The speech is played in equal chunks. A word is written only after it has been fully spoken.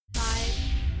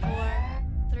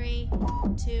2, 1.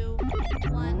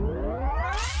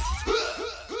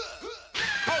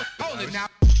 Hold it now.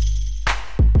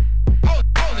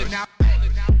 Hold it now. Hold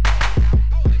it now.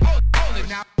 Hold it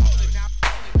now.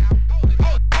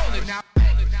 Hold it now.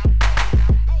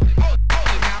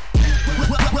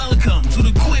 Welcome to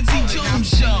the Quincy Jones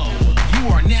Show. You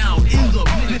are now in the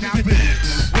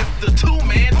mix with the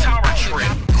two-man tower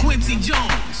trip, Quincy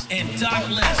Jones and Doc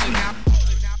Lesnar.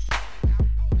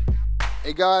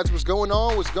 Hey guys, what's going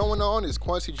on? What's going on? It's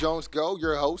Quincy Jones Go,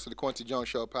 your host of the Quincy Jones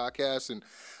Show podcast, and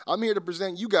I'm here to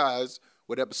present you guys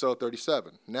with episode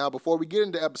 37. Now, before we get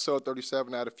into episode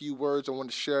 37, I had a few words I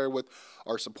wanted to share with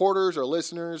our supporters, our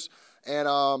listeners,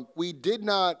 and we did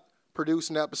not produce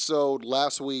an episode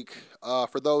last week.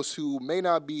 For those who may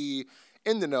not be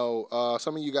in the know,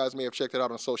 some of you guys may have checked it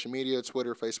out on social media,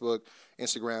 Twitter, Facebook,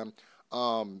 Instagram.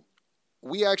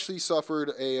 We actually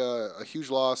suffered a huge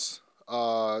loss,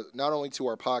 not only to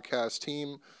our podcast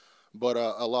team, but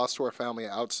a loss to our family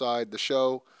outside the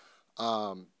show.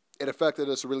 It affected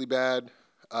us really bad.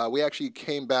 We actually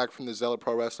came back from the Zealot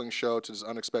Pro Wrestling show to this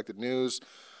unexpected news.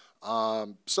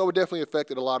 So it definitely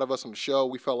affected a lot of us on the show.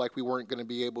 We felt like we weren't going to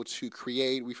be able to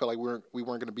create. We felt like we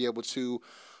weren't going to be able to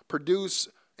produce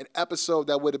an episode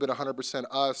that would have been 100%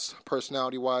 us,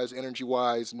 personality-wise,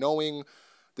 energy-wise, knowing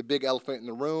the big elephant in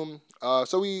the room.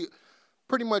 So we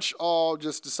pretty much all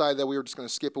just decided that we were just going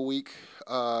to skip a week,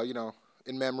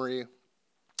 in memory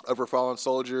of our fallen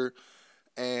soldier,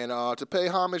 and to pay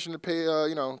homage and to pay,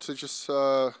 to just,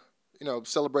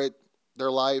 celebrate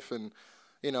their life and,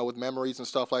 with memories and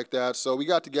stuff like that. So we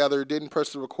got together, didn't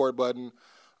press the record button.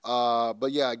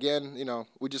 But yeah, again,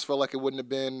 we just felt like it wouldn't have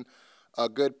been a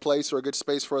good place or a good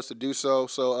space for us to do so.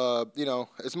 So,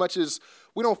 as much as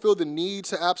we don't feel the need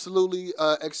to absolutely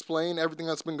explain everything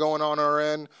that's been going on our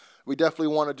end, we definitely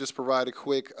want to just provide a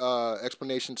quick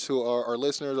explanation to our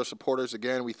listeners, our supporters.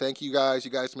 Again, we thank you guys.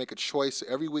 You guys make a choice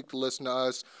every week to listen to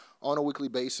us on a weekly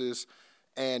basis.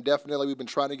 And definitely, we've been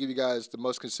trying to give you guys the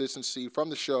most consistency from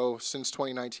the show since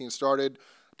 2019 started.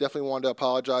 Definitely wanted to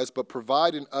apologize, but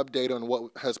provide an update on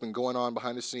what has been going on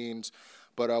behind the scenes.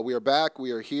 But we are back.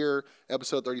 We are here.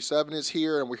 Episode 37 is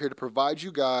here, and we're here to provide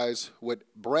you guys with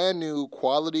brand new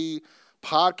quality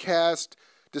podcast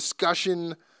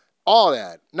discussion, all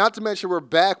that. Not to mention, we're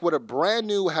back with a brand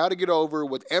new How to Get Over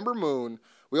with Ember Moon.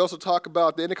 We also talk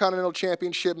about the Intercontinental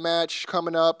Championship match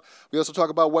coming up. We also talk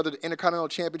about whether the Intercontinental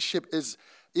Championship is,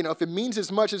 if it means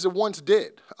as much as it once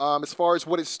did, as far as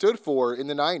what it stood for in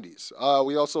the 90s.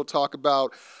 We also talk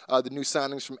about the new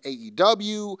signings from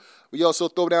AEW. We also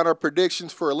throw down our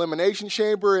predictions for Elimination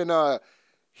Chamber. And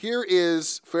here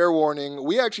is fair warning.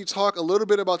 We actually talk a little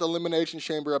bit about the Elimination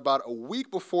Chamber about a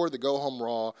week before the Go Home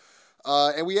Raw.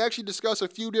 And we actually discuss a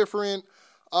few different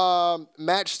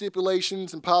match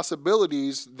stipulations and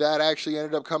possibilities that actually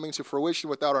ended up coming to fruition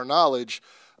without our knowledge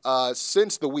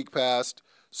since the week passed.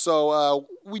 So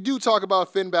we do talk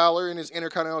about Finn Balor in his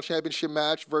Intercontinental Championship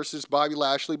match versus Bobby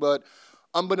Lashley, but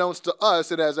unbeknownst to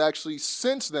us, it has actually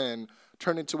since then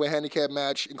turned into a handicap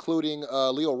match, including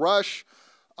Leo Rush.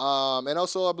 And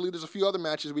also, I believe there's a few other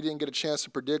matches we didn't get a chance to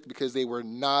predict because they were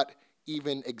not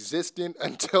even existent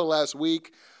until last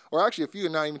week, or actually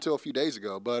not even until a few days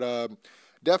ago. But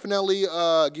definitely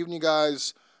giving you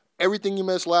guys everything you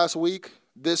missed last week,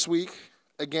 this week.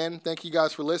 Again, thank you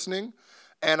guys for listening.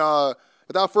 And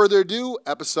without further ado,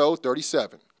 episode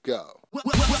 37. Go.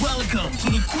 Welcome to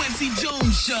the Quincy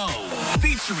Jones Show,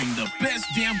 featuring the best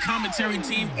damn commentary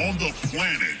team on the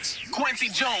planet. Quincy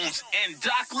Jones and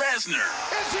Doc Lesnar.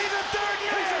 Is he the third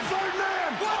man? He's the third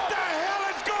man. What the hell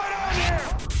is going on here?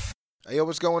 Hey, yo,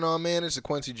 what's going on, man? It's the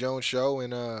Quincy Jones Show,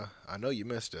 and I know you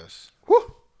missed us.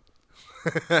 Woo!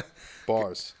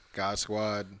 Bars. God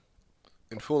Squad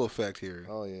in full effect here.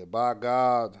 Oh, yeah. By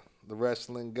God, the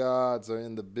wrestling gods are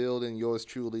in the building. Yours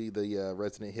truly, the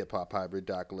resident hip-hop hybrid,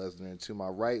 Doc Lesnar. And to my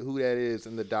right, who that is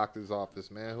in the doctor's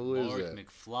office, man? Who is Mark that?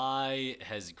 McFly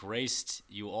has graced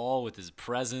you all with his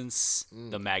presence.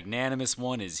 The magnanimous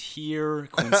one is here,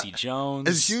 Quincy Jones.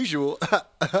 As usual.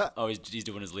 Oh, he's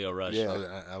doing his Leo Rush.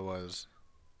 Yeah. I was.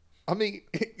 I mean,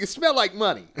 you smell like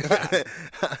money.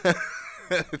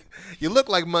 You look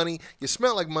like money. You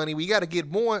smell like money. We got to get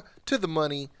more to the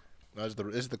money. No,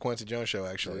 this is the Quincy Jones Show,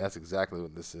 actually. Yeah, that's exactly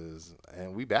what this is.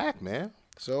 And we back, man.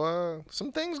 So,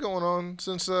 some things going on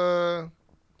since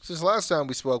last time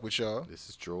we spoke with y'all. This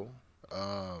is true.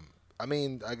 I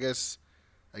mean, I guess,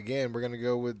 again, we're going to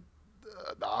go with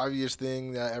the obvious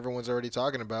thing that everyone's already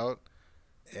talking about.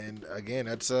 And, again,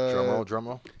 that's... Drum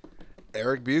roll.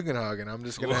 Eric Bugenhagen. I'm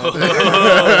just going to Whoa.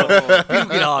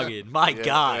 Bugenhagen, my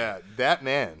God. Yeah, that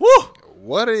man. Woo!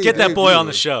 What a Get that boy debut. on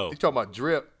the show. You talking about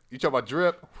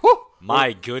drip. Woo!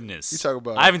 My goodness. You talk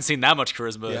about- I haven't seen that much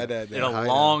charisma that in a hiatus.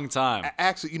 long time.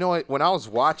 Actually, you know what? When I was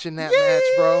watching that match,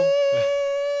 bro,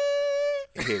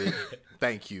 hit it.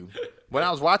 Thank you. When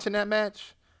I was watching that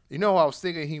match, you know, I was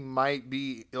thinking he might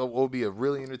be. It will be a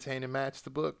really entertaining match to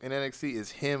book in NXT.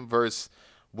 Is him versus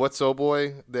what's oh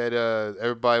boy that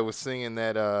everybody was singing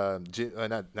that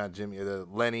not Jimmy, the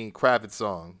Lenny Kravitz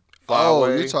song. Fly Oh,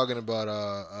 Away, you're talking about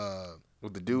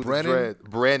with the dude Brennan? with the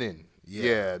dread. Brennan. Yeah.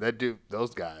 Yeah, that dude.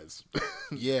 Those guys.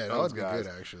 yeah, that Those would be guys.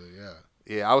 good actually. Yeah.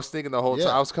 Yeah, I was thinking the whole Yeah.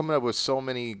 time. I was coming up with so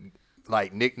many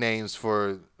like nicknames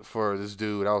for this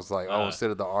dude. I was like, instead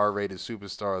of the R-rated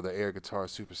superstar, the air guitar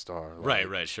superstar. Like,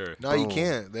 Right, sure. No, you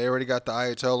can't. They already got the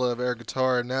Ayatollah of air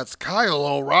guitar, and that's Kyle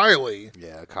O'Reilly.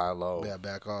 Yeah, Kylo. Yeah,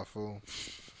 back off, fool.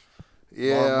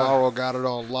 Yeah. Mauro got it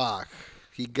on lock.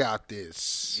 He got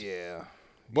this. Yeah.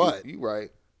 But you right.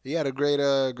 he had a great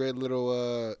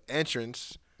little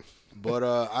entrance. But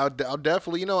I'll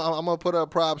definitely, I'm gonna put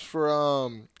up props for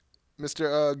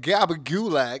Mr.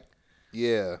 Gabagulak.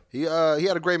 Yeah. He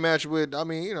had a great match with. I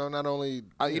mean, not only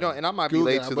And I might be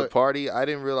late to the party. I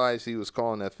didn't realize he was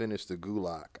calling that finish the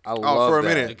Gulak. I love for a that.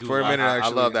 minute, actually. I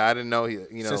love that. I didn't know he.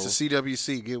 Since the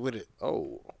CWC, get with it.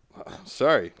 Oh,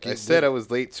 sorry. I said I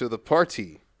was late to the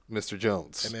party, Mr.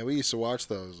 Jones. Hey man, we used to watch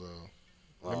those though.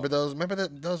 Remember those? Remember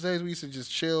those days we used to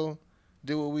just chill,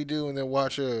 do what we do, and then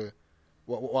watch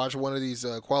one of these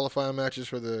qualifying matches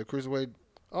for the cruiserweight.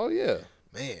 Oh yeah,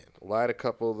 man. Light a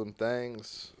couple of them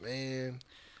things, man.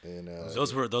 And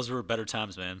those were better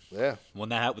times, man. Yeah. When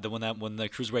the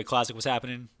Cruiserweight Classic was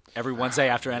happening every Wednesday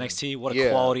after NXT, what a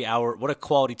quality hour! What a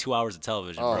quality 2 hours of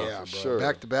television, bro. Yeah, for sure.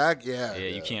 Back to back, yeah. Yeah,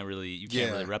 you can't really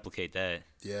replicate that.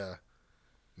 Yeah,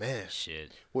 man.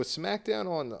 Shit. Was SmackDown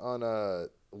on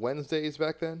Wednesdays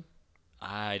back then?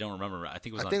 I don't remember. I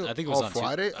think it was on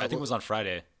Friday. I think it was on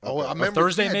Friday. Oh, I Or remember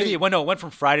Thursday yeah, maybe. It went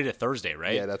from Friday to Thursday,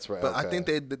 right? Yeah, that's right. But okay. I think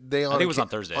they on I think it was on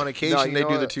Thursday. On occasion No, you they know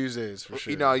do the what? Tuesdays for sure.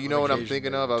 You know On what I'm occasion,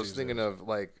 thinking they of? do I was Tuesdays. thinking of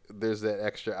like there's that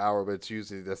extra hour, but it's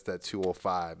usually that's that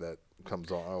 205 that comes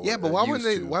on. Or Yeah, but that why wouldn't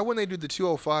used they? to. Why wouldn't they do the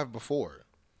 205 before?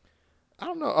 I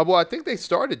don't know. Well, I think they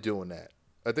started doing that.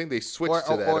 I think they switched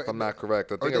to that. If I'm not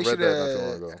correct, I think I read that not too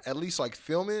long ago. At least like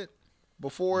film it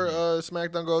before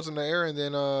SmackDown goes in the air, and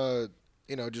then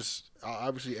just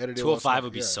obviously edit it. 205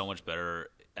 would be so much better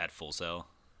at Full Sail.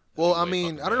 Well, That'd I be way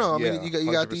mean, fucking I don't know. I better. mean,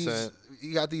 you got 100%.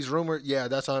 you got these rumors. Yeah,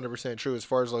 that's 100% true as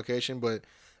far as location. But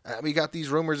I mean, you got these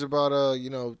rumors about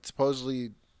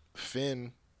supposedly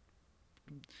Finn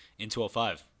in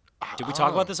 205. Did we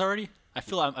talk about this already? I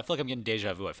feel like I'm getting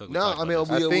deja vu. I feel like we No, talked I about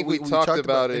mean, this. I think we talked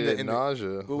about it in at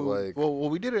nausea. Well,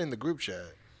 we did it in the group chat.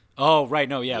 Oh, right.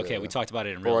 No, yeah, okay. We talked about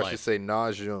it in real Or life. I should say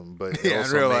nauseum, but it Yeah, in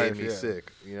also real made life, me yeah.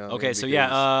 sick. You know what I Okay, mean? so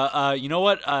Because- yeah, you know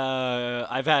what?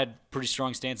 I've had pretty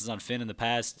strong stances on Finn in the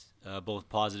past, both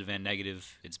positive and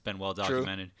negative. It's been well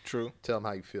documented. True. Tell them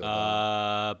how you feel.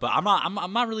 But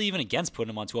I'm not really even against putting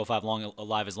him on 205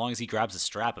 alive as long as he grabs the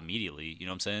strap immediately. You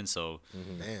know what I'm saying? So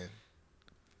Man.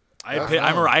 I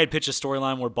remember I had pitched a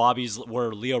storyline where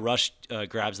Leo Rush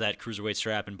grabs that cruiserweight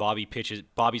strap and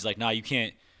Bobby's like, nah, you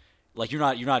can't. Like you're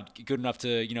not good enough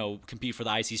to compete for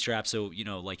the IC strap. So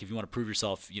like if you want to prove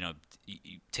yourself, you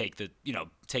take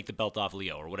the belt off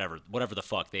Leo or whatever the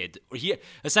fuck they had. He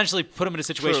essentially put him in a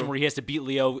situation where he has to beat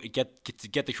Leo, get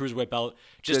the cruiserweight belt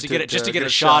just to get a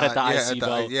shot at the IC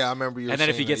belt. Yeah, I remember you. And then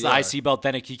if he gets that, the IC belt,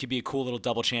 then he could be a cool little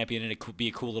double champion, and it could be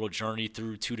a cool little journey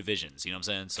through two divisions. You know what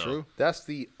I'm saying? So True. That's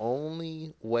the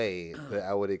only way that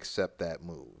I would accept that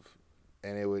move.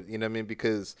 And it would,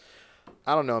 because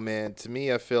I don't know, man. To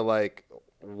me, I feel like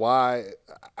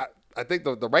I think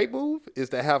the right move is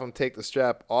to have him take the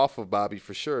strap off of Bobby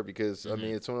for sure because, I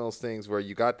mean, it's one of those things where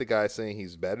you got the guy saying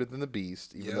he's better than the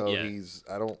Beast, even though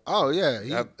I don't. Oh,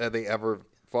 yeah. Have they ever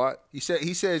fought? He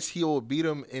says he will beat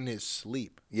him in his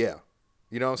sleep. Yeah.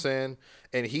 You know what I'm saying?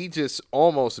 And he just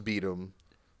almost beat him,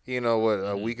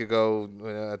 a week ago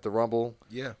at the Rumble.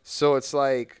 Yeah. So it's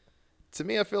like, to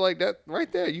me, I feel like that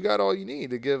right there, you got all you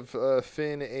need to give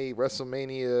Finn a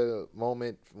WrestleMania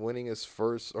moment, winning his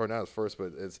first, or not his first,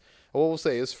 but we'll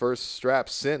say his first strap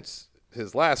since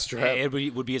his last strap.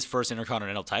 it would be his first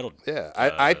Intercontinental title. Yeah,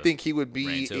 I think he would be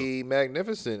reign, too. a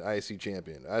magnificent IC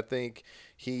champion. I think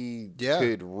he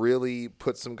could really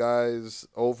put some guys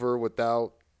over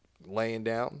without laying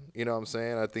down. You know what I'm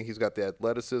saying? I think he's got the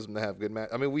athleticism to have good match.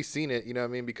 I mean, we've seen it, you know what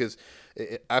I mean? Because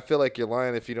I feel like you're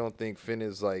lying if you don't think Finn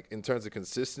is like, in terms of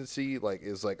consistency,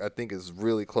 I think is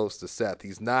really close to Seth.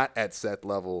 He's not at Seth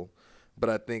level, but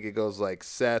I think it goes like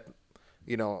Seth,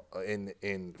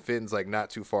 and Finn's like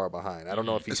not too far behind. I don't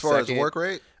know if he's as far second. as work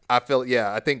rate.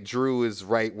 I think Drew is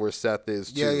right where Seth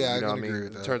is too. Yeah, you know I what can agree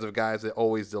with that. In terms of guys that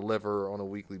always deliver on a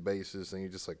weekly basis, and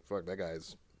you're just like, fuck, that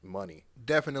guy's money.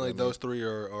 Definitely, those three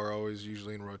are always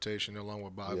usually in rotation along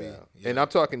with Bobby. Yeah. And I'm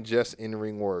talking just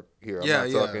in-ring work here. I'm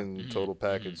not talking total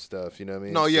package stuff. You know what I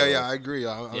mean? No, I agree.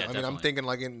 I mean, definitely. I'm thinking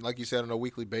like you said, on a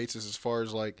weekly basis, as far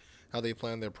as like how they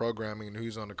plan their programming and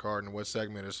who's on the card and what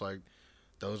segment. It's like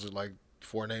those are like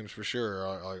 4 names for sure,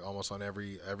 like almost on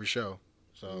every show.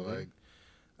 So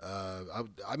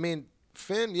I mean,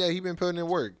 Finn, he been putting in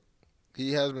work.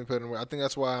 He has been putting in work. I think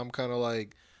that's why I'm kind of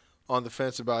like on the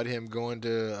fence about him going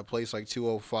to a place like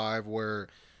 205 where,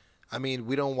 I mean,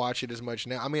 we don't watch it as much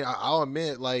now. I mean, I'll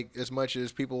admit, like, as much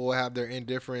as people will have their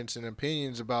indifference and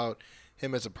opinions about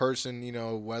him as a person, you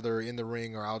know, whether in the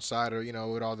ring or outside or, you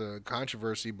know, with all the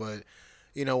controversy, but,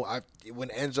 you know, when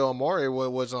Enzo Amore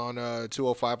was on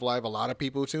 205 Live, a lot of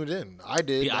people tuned in. I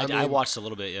did. Yeah, I watched a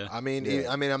little bit. Yeah. I mean,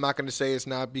 I'm not going to say it's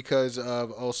not because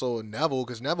of also Neville,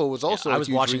 because Neville was also. I was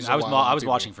watching. I was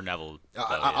watching for Neville.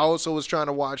 I also was trying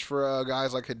to watch for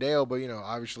guys like Hideo, but you know,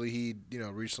 obviously he, you know,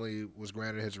 recently was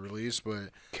granted his release.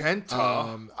 But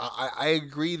Kenta, I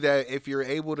agree that if you're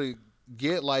able to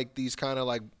get like these kind of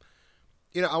like,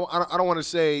 you know, I don't want to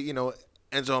say, you know,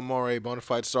 Enzo Amore, bona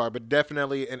fide star, but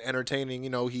definitely an entertaining, you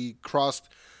know, he crossed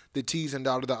the T's and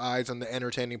dotted the I's on the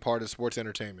entertaining part of sports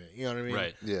entertainment. You know what I mean?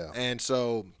 Right. Yeah. And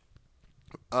so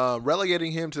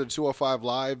relegating him to the 205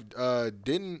 Live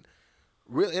didn't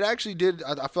really – it actually did –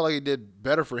 I felt like it did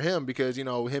better for him because, you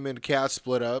know, him and Cass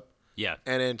split up. Yeah.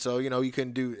 And then so, you know, he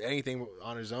couldn't do anything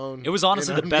on his own. It was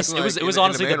honestly the best. Like, it was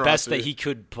honestly the best that he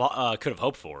could have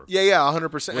hoped for. Yeah,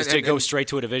 100%. Was to go straight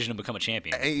to a division and become a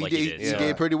champion. And he like did. He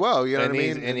Did pretty well. You know what I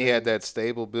mean? And he had that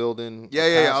stable building.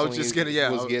 Yeah. I was just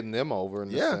gonna. Was getting them over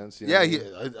in a sense. You know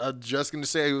I was just gonna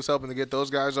say he was helping to get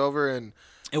those guys over, and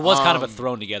it was kind of a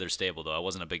thrown together stable though. I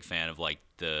wasn't a big fan of like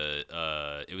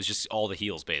it was just all the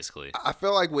heels basically. I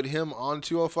feel like with him on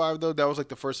 205 though, that was like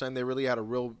the first time they really had a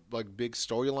real like big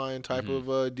storyline type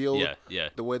of deal. Yeah.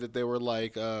 The way that they were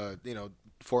like you know,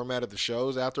 formatted the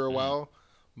shows after a while,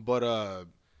 but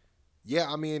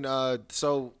I mean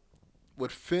so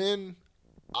with Finn,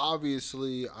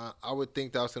 obviously I would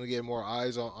think that was gonna get more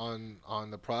eyes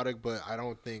on the product, but I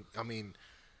don't think. I mean,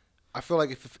 I feel like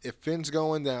if Finn's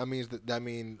going, then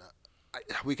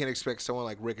we can expect someone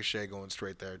like Ricochet going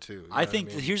straight there too. I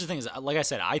think here's the thing: is like I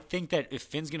said, I think that if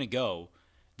Finn's gonna go,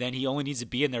 then he only needs to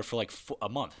be in there for like a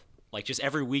month. Like just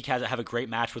every week have a great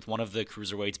match with one of the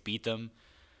cruiserweights, beat them,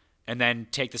 and then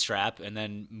take the strap and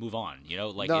then move on. You know,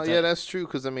 like that's true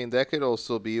because I mean that could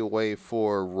also be a way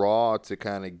for Raw to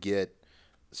kind of get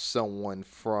someone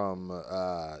from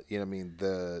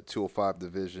the 205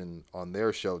 division on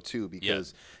their show too,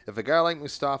 because if a guy like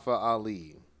Mustafa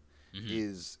Ali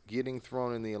is getting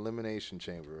thrown in the Elimination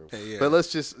Chamber, but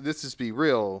let's just be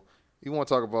real. You want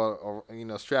to talk about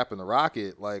strapping the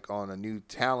rocket like on a new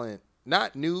talent,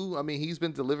 not new. I mean, he's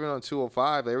been delivering on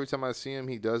 205. Every time I see him,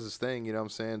 he does his thing. You know what I'm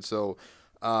saying? So,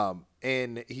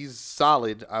 and he's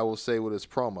solid, I will say, with his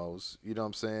promos. You know what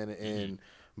I'm saying?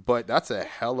 But that's a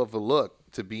hell of a look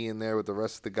to be in there with the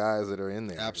rest of the guys that are in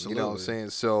there. Absolutely. You know what I'm saying?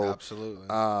 So, absolutely.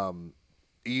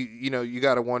 You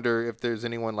got to wonder if there's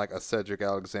anyone like a Cedric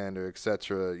Alexander,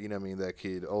 etc. You know what I mean? That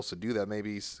could also do that.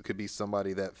 Maybe could be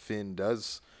somebody that Finn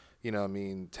does, you know what I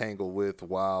mean, tangle with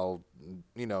while,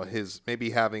 you know, his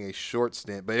maybe having a short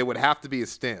stint. But it would have to be a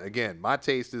stint. Again, my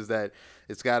taste is that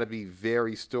it's got to be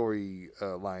very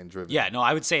storyline driven. Yeah, no,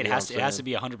 I would say it has to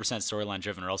be 100% storyline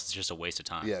driven, or else it's just a waste of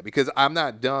time. Yeah, because I'm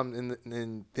not dumb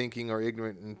in thinking or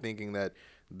ignorant in thinking that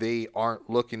they aren't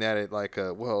looking at it like,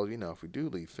 well, you know, if we do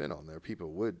leave Finn on there,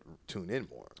 people would tune in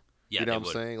more. Yeah, you know what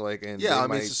I'm saying? Like, and I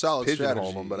mean, it's a solid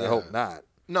strategy. them, but I hope not.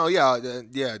 No,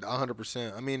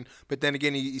 100%. I mean, but then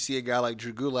again, you see a guy like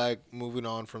Drew Gulak moving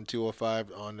on from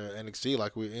 205 on to NXT,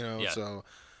 like so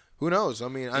who knows? I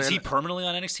mean, is he permanently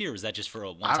on NXT, or was that just for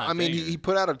a one-time I mean, thing? he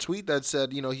put out a tweet that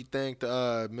said, you know, he thanked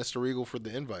Mr. Regal for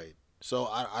the invite. So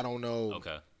I don't know.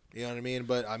 Okay. You know what I mean?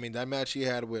 But, I mean, that match he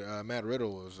had with Matt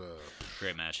Riddle was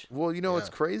great match. Well, you know what's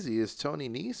crazy is Tony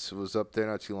Nese was up there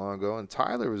not too long ago, and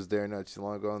Tyler was there not too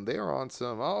long ago, and they were on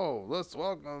some, let's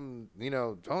welcome, you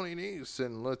know, Tony Nese,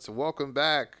 and let's welcome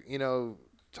back, you know,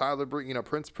 Tyler,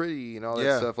 Prince Pretty and all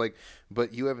that stuff. Like,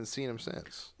 but you haven't seen him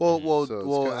since.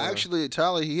 Well, actually,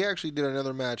 Tyler, he actually did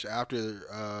another match after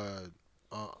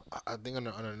I think on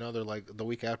another, like the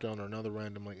week after, on another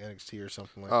random like NXT or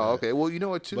something like that. Oh, okay. Well, you know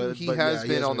what too? He has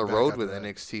been on the road with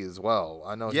NXT as well.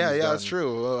 I know. Yeah, that's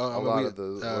true. A lot of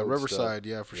the Riverside,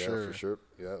 stuff. for sure. For sure.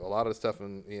 Yeah, a lot of the stuff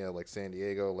in like San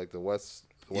Diego, like the West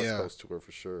Coast tour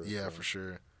for sure. Yeah, for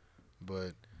sure.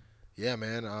 But Yeah,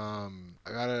 man. I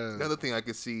gotta. Another thing I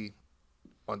could see,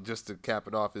 on just to cap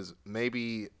it off, is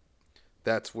maybe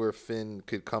that's where Finn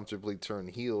could comfortably turn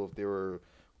heel if they were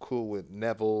cool with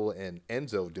Neville and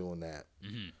Enzo doing that.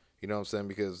 Mm-hmm. You know what I'm saying?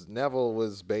 Because Neville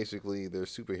was basically their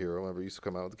superhero. Remember, he used to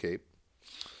come out with the cape.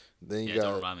 Then you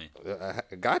don't remind me.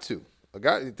 I got to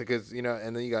because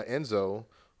and then you got Enzo,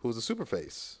 who was a super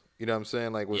face. You know what I'm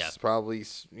saying? Like was probably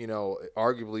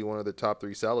arguably one of the top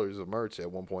 3 sellers of merch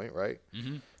at one point, right?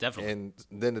 Mm-hmm. Definitely. And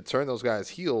then to turn those guys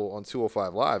heel on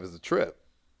 205 Live is a trip,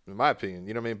 in my opinion.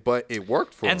 You know what I mean? But it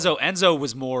worked for him. Enzo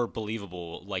was more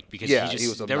believable, like because he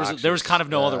was there was kind of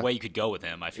no other way you could go with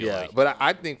him. I feel like. But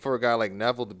I think for a guy like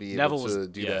Neville to be able to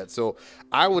do that, so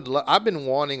I've been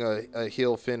wanting a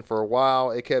heel Finn for a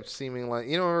while. It kept seeming like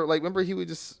remember he would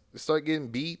just start getting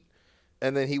beat,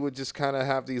 and then he would just kind of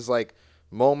have these like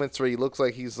moments where he looks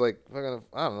like he's like fucking,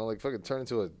 I don't know, like fucking turn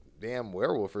into a damn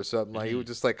werewolf or something. Like he would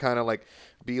just like kind of like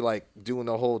be like doing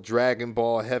the whole Dragon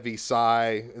Ball heavy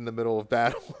sigh in the middle of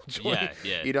battle. Yeah.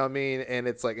 You know what I mean? And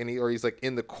it's like, he's like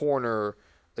in the corner,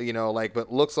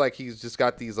 but looks like he's just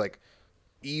got these like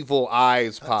evil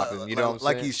eyes popping. You know what I'm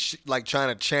saying? Like he's like trying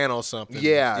to channel something.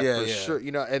 Yeah, for sure.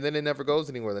 And then it never goes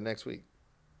anywhere the next week.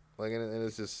 Like, and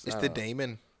it's just it's the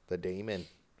Damon. The Damon.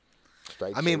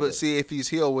 But see, if he's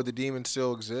heel, would the Demon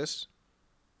still exist?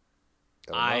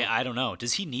 I don't know.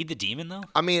 Does he need the Demon though?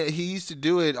 I mean, he used to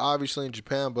do it obviously in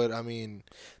Japan, but I mean,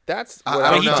 that's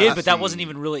he did, but that wasn't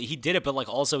even really. He did it, but like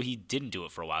also he didn't do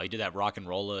it for a while. He did that rock and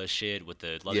roll shit with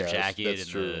the leather jacket and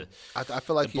true. the I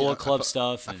feel like the Bullet Club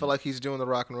stuff. I feel like he's doing the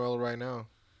rock and roll right now.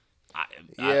 I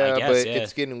guess,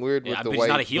 it's getting weird with the but white he's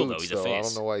not a heel boots, though. He's a face. I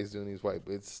don't know why he's doing these white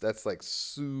boots. That's like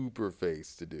super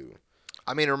face to do.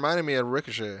 I mean, it reminded me of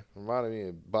Ricochet. Reminded me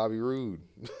of Bobby Roode.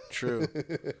 True.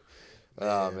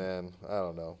 Oh man, I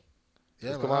don't know.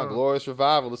 Yeah, come on, Glorious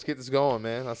Revival. Let's get this going,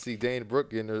 man. I see Dana Brooke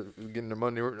getting her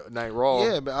Monday Night Raw.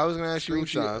 Yeah, but I was gonna ask you.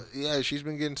 Time. She's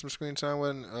been getting some screen time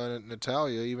with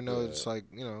Natalia, even though it's like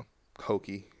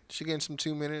hokey. She getting some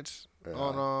 2 minutes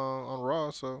on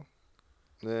Raw, so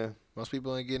most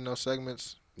people ain't getting no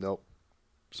segments. Nope.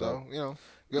 So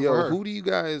good for her. Who do you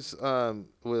guys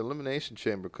with Elimination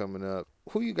Chamber coming up?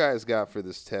 Who you guys got for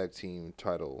this tag team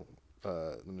title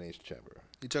Elimination Chamber?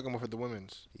 You talking about for the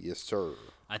women's? Yes, sir.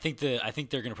 I think they're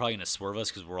probably gonna swerve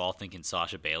us because we're all thinking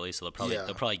Sasha Bailey, so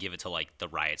they'll probably give it to like the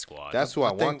Riot Squad. That's who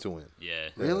I want to win. Yeah.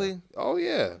 Really? Oh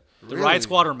yeah. The Riot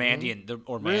Squad or Mandy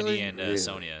and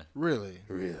Sonya. Really?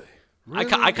 I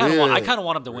kind of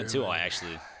want them to win too.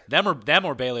 Actually, them or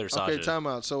Bailey or Sasha. Okay, time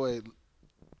out. So wait,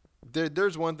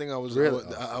 there's one thing I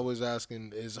was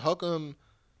asking is how come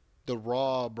the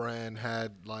Raw brand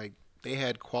had they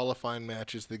had qualifying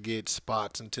matches to get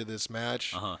spots into this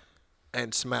match,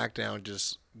 and SmackDown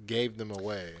just gave them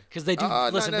away because they do.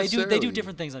 They do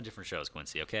different things on different shows.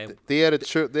 Quincy, okay? They had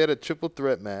a triple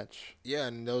threat match. Yeah,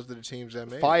 and those are the teams that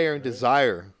made Fire and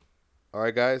Desire. All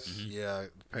right, guys. Mm-hmm. Yeah,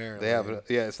 apparently they have.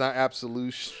 It's not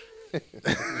Absolution.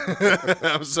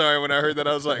 I'm sorry. When I heard that,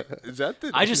 I was like, "Is that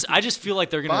the?" I just feel like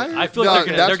they're gonna. I feel like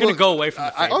they're gonna go away from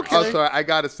the favorites. I'm sorry. I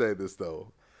gotta say this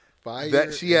though. Fire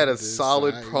that she had a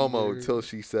solid promo till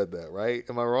she said that. Right?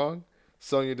 Am I wrong?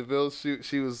 Sonya Deville.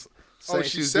 She was saying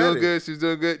she was doing good. She was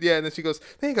doing good. Yeah, and then she goes,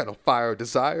 "They ain't got no fire or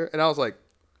desire." And I was like,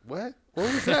 "What?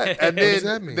 What was that?" And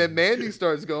then Mandy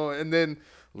starts going, and then.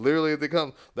 Literally, they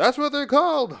come. That's what they're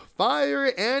called,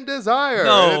 Fire and Desire.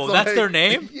 No, and that's their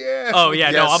name. Yeah. Oh yeah,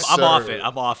 yes, no, I'm off it.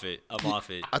 I'm off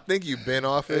it. I think you've been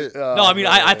off it. No, I mean,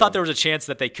 I thought there was a chance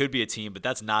that they could be a team, but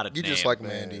that's not a name. You just like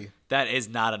Mandy. That is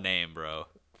not a name, bro.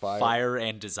 Fire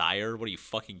and Desire. What are you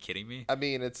fucking kidding me? I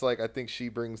mean, it's like I think she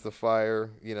brings the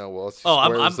fire.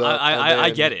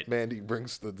 I get it. Mandy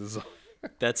brings the desire.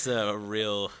 That's a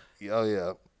real. Oh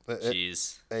yeah.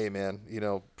 Jeez. Hey man,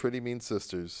 pretty mean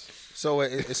sisters. So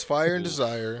it's Fire and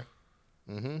Desire.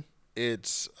 Mm-hmm.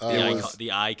 It's the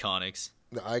Iconics.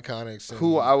 The Iconics.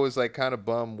 Who I was like kind of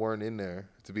bummed weren't in there,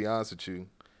 to be honest with you,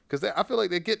 because I feel like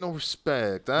they get no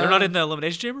respect. They're not in the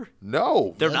Elimination Chamber.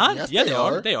 No, they're not. Yes, yeah, they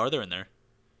are. They are. They're in there.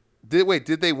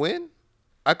 Did they win?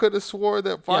 I could have swore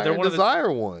that Fire and Desire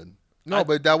won. No,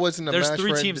 but that wasn't a match. There's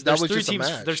three teams. There's three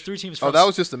teams. There's three teams. Oh, that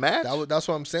was just a match. That's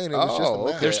what I'm saying. It was just a match.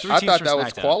 Okay. There's three I teams thought for that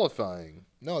was SmackDown. qualifying.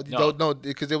 No,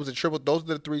 because it was a triple. Those are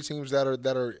the three teams that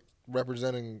are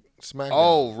representing SmackDown.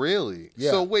 Oh, really? Yeah.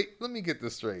 So wait, let me get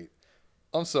this straight.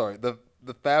 I'm sorry. The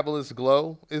Fabulous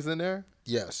Glow is in there.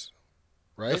 Yes.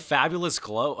 Right. The Fabulous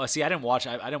Glow. See, I didn't watch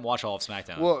all of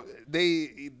SmackDown. Well,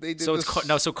 they did. So this.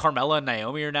 So Carmella and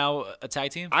Naomi are now a tag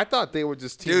team. I thought they were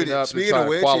just teaming up to speaking try of to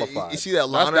which, qualify. you see that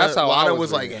Lana? That's how Lana I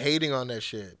was like reading it. hating on that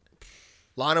shit.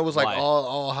 Lana was like Why?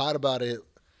 all hot about it.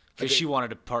 Because she wanted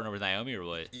to partner with Naomi or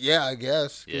what? Yeah, I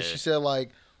guess. Because she said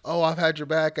like, "Oh, I've had your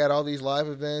back at all these live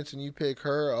events, and you pick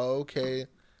her. Oh, okay."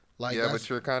 Like, yeah, but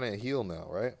you're kind of a heel now,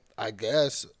 right? I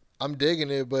guess. I'm digging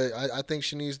it, but I think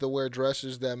she needs to wear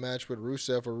dresses that match with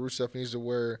Rusev, or Rusev needs to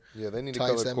wear they need to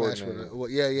tights color that match coordinate. with her. Well,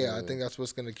 yeah. I think that's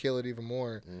what's going to kill it even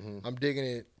more. I'm digging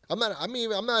it. I'm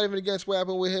not even against what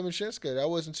happened with him and Shinsuke. That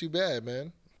wasn't too bad,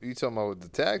 man. You talking about the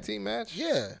tag team match?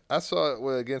 Yeah. I saw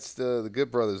it against the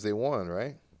Good Brothers. They won,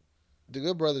 right? The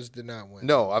Good Brothers did not win.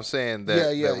 No, I'm saying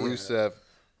that, Yeah.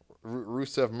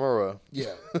 Rusev Mura.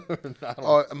 Yeah.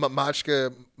 Or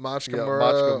Machka Mura.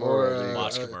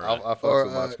 Machka Mura. I fuck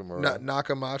with Machka Mura.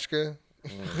 Nakamachka.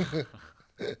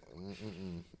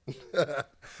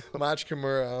 Machka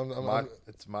Mura.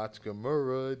 It's Machka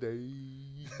Mura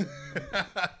Day.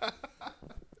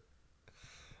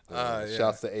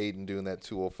 Shouts to Aiden doing that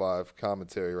 205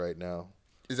 commentary right now.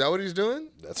 Is that what he's doing?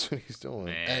 That's what he's doing.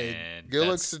 Man, Hey, good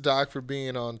looks to Doc for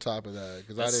being on top of that.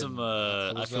 That's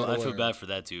I feel bad for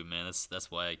that dude, man. That's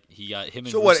why he got him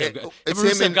and So what,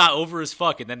 Rusev got over as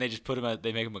fuck, and then they just put him.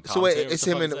 They make him a commentator. So wait, it's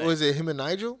him and was it him and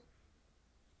Nigel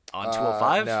on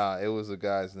 205? Nah, it was a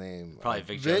guy's name. Probably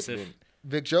Vic Joseph.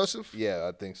 Vic Joseph? Yeah,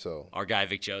 I think so. Our guy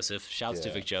Vic Joseph. Shouts to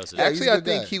Vic Joseph. Yeah, Actually, I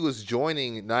think guy. he was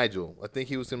joining Nigel. I think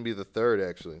he was going to be the third,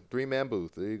 actually. 3-man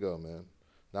booth. There you go, man.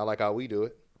 Not like how we do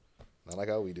it.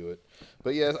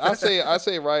 But yes, I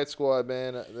say Riot Squad,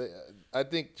 man. I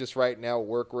think just right now,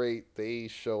 work rate, they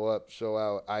show up, show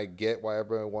out. I get why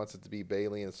everyone wants it to be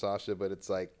Bayley and Sasha, but it's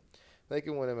like they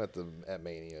can win them at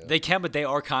Mania. They can, but they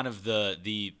are kind of the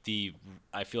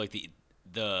I feel like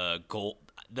the goal,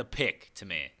 the pick to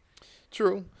me.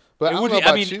 True. But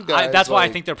you guys, that's why I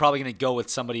think they're probably going to go with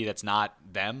somebody that's not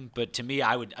them. But to me,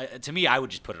 I would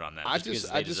just put it on them. I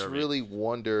just really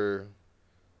wonder.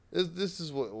 This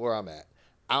is where I'm at.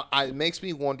 It makes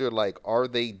me wonder, like, are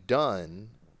they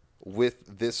done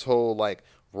with this whole, like,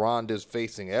 Ronda's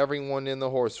facing everyone in the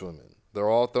Horsewomen? They're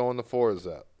all throwing the fours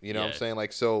up. You know what I'm saying?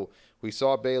 Like, so we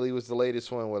saw Bayley was the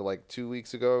latest one, like 2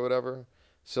 weeks ago or whatever.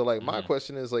 So, like, my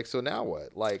question is, like, so now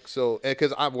what? Like, so,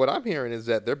 because what I'm hearing is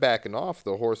that they're backing off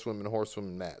the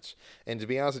Horsewomen match. And to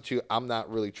be honest with you, I'm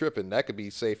not really tripping. That could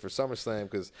be safe for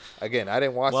SummerSlam because, again, I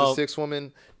didn't watch the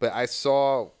 6-woman, but I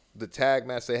saw the tag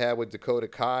match they had with Dakota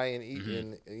Kai and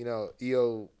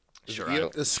Io. Shirai.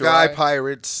 The Sky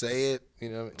Pirates, say it. You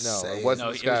know, Say it wasn't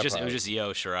No, the Sky it was Pirates. just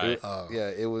Io Shirai. Yeah,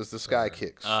 it was the Sky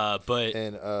Kicks. But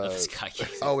and Sky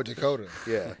Kicks. Oh, with Dakota.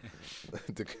 yeah.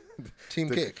 Team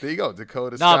Kick. There you go,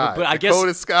 Dakota Nah, Sky. but I guess-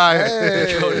 Dakota Sky.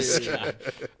 Hey. Dakota Sky.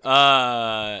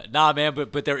 Nah, man,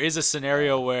 but there is a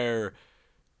scenario where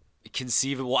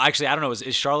conceivable. Actually, I don't know.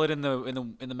 Is Charlotte in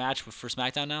the match for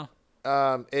SmackDown now?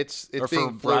 It's Or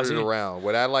being for floated Rousey? around.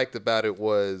 What I liked about it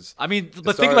was I mean,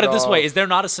 but think about it this way: is there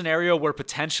not a scenario where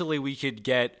potentially we could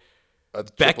get a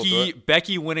triple threat.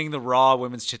 Becky winning the Raw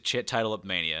Women's title at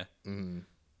Mania,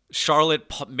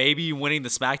 Charlotte maybe winning the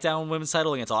SmackDown Women's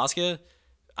title against Asuka?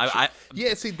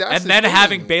 Yeah, see, that's and the then thing.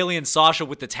 having Bayley and Sasha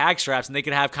with the tag straps, and they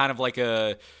could have kind of like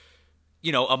a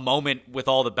moment with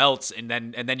all the belts, and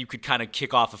then you could kind of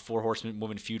kick off a 4 Horsemen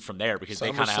woman feud from there because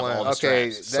they kind of have all the Okay,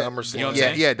 straps. SummerSlam. You know what I'm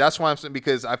saying? yeah, that's why I'm saying,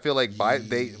 because I feel like by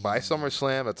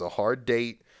SummerSlam, it's a hard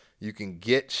date. You can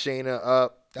get Shayna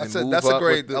up. That's and a move up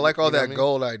great. with I like all you know that what I mean?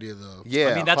 gold idea though. Yeah,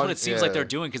 I mean, that's what it seems like yeah. they're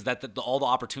doing because all the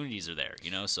opportunities are there,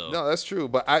 So No, that's true.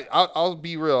 But I'll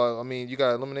be real. I mean, you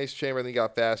got Elimination Chamber and then you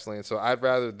got Fastlane. So I'd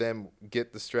rather them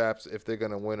get the straps if they're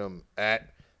going to win them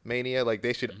at Mania. Like,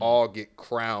 they should all get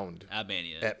crowned at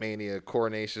Mania,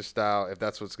 coronation style, if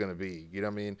that's what's going to be. You know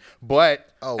what I mean? But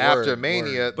after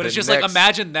Mania. But it's just like,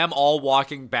 imagine them all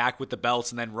walking back with the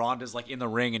belts, and then Ronda's like in the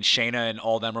ring, and Shayna and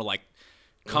all them are like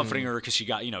comforting her because she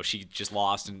got, she just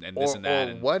lost and this and that.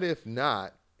 Or what if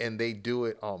not, and they do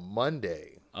it on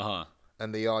Monday?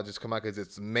 And they all just come out because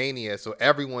it's Mania, so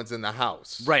everyone's in the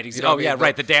house. Right. You know what I mean?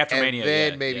 Right. The day after and Mania.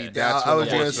 Then yeah, maybe yeah. that's I when was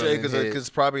the gonna horse say gonna hit. because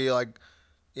probably like,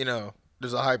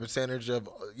 there's a high percentage of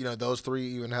those three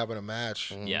even having a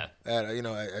match. Yeah. At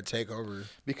Takeover.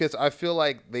 Because I feel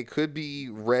like they could be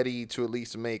ready to at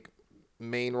least make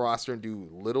main roster and do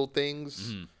little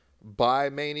things by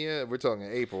Mania. We're talking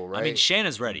April, right? I mean,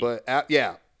 Shayna's ready. But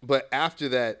but after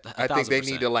that, I think they 1,000%.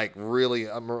 need to like really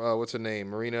what's her name,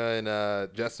 Marina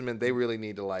and Jessamine. They really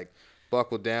need to like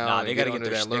buckle down. Nah, and they gotta get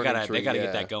get under that they gotta yeah.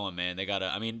 get that going, man. They gotta.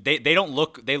 I mean, they don't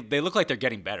look. They look like they're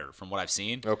getting better from what I've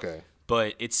seen. Okay.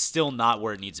 But it's still not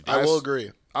where it needs to be. I will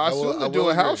agree. I assume they're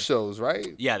doing house shows, right?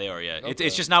 Yeah, they are. Yeah, Okay.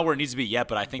 it's just not where it needs to be yet.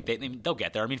 But I think they'll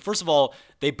get there. I mean, first of all,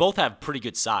 they both have pretty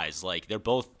good size. Like, they're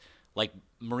both like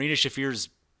Marina Shafir's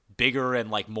bigger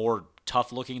and like more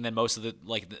tough looking than most of the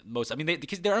most. I mean,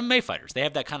 because they're MMA fighters. They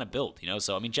have that kind of build,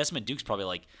 So I mean, Jessamine Duke's probably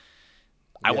like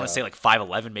I want to say like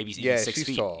 5'11", maybe even 6 she's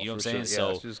feet. tall, You know what for I'm saying? sure.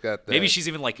 Yeah, So she's got that. maybe she's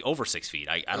even like over 6 feet.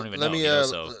 I don't even know. Let me. You know,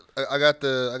 so I got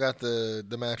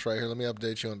the match right here. Let me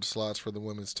update you on the slots for the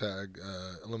women's tag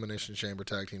Elimination Chamber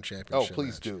Tag Team Championship. Oh,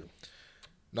 please match. do.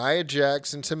 Nia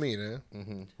Jax and Tamina,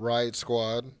 Riot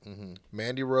Squad,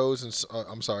 Mandy Rose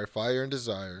and Fire and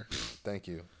Desire. Thank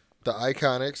you. The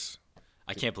Iconics.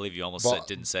 I can't believe you almost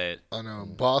didn't say it. I know.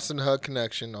 Boston Hug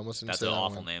Connection. Almost didn't That's say an that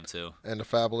awful one. name too. And the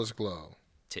Fabulous Glow.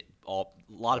 A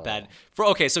lot of bad.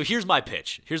 Okay, so here's my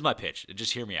pitch.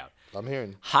 Just hear me out. I'm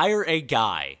hearing. Hire a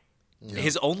guy.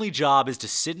 His only job is to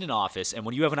sit in an office, and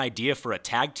when you have an idea for a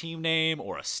tag team name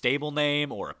or a stable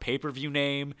name or a pay-per-view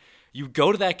name, you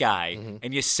go to that guy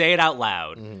and you say it out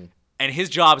loud, and his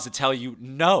job is to tell you,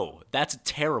 no, that's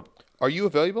terrible. Are you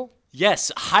available?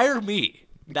 Yes, hire me.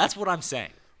 That's what I'm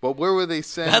saying. But where would they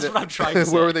send? That's what I'm trying to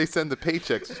say. Where would they send the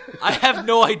paychecks? I have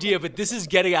no idea, but this is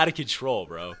getting out of control,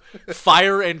 bro.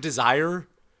 Fire and Desire.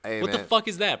 Hey, what man. the fuck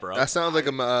is that, bro? That sounds like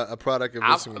a product of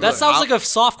this. That sounds like a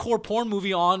softcore porn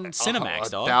movie on Cinemax,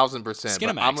 dog. 1,000%. Skinemax.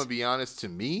 But I'm gonna be honest. To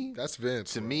me, That's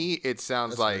Vince. to bro. me, it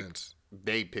sounds That's like Vince.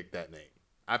 they picked that name.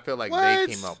 I feel like What?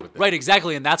 they came up with it. Right,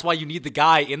 exactly, and that's why you need the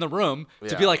guy in the room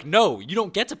to be Yeah. like, no, you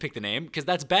don't get to pick the name because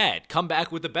that's bad. Come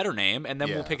back with a better name, and then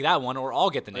we'll Yeah. pick that one, or I'll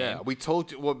get the name. Yeah, we told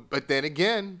you. Well, but then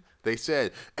again, they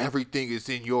said everything is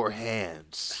in your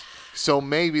hands. So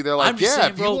maybe they're I'm like, just yeah,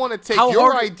 saying, if bro, you want to take how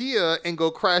your hard- idea and go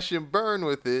crash and burn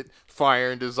with it,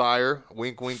 Fire and Desire,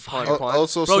 wink, wink, punch, punch.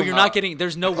 Also, Bro, some, you're not getting.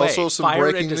 There's no way. Also, some Fire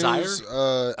breaking and Desire. news.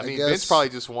 I I mean, guess Vince probably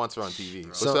just wants her on TV.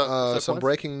 What's some, up? What's up, some Quince?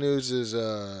 breaking news is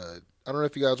I don't know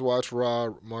if you guys watched Raw,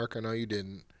 Mark. I know you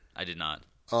didn't. I did not.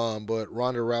 But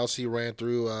Ronda Rousey ran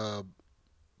through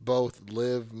both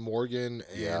Liv Morgan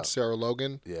and Yeah. Sarah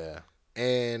Logan, Yeah.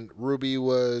 and Ruby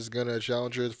was gonna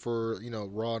challenge her for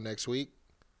Raw next week.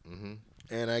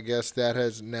 And I guess that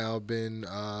has now been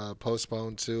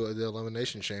postponed to the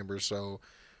Elimination Chamber. So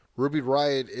Ruby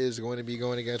Riott is going to be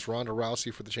going against Ronda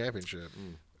Rousey for the championship.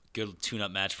 Good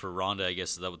tune-up match for Ronda. I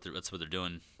guess that's what they're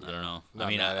doing. I don't know. Not I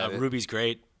mean, mad at it. Ruby's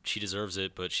great. She deserves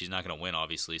it, but she's not going to win,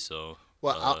 obviously. So.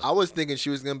 Well, I was thinking she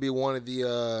was going to be one of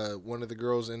the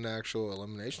girls in the actual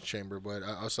Elimination Chamber, but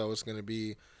I saw it's going to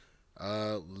be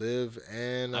Liv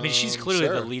and. I mean, she's clearly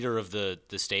Sarah. the leader of the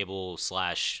stable /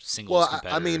 singles Well,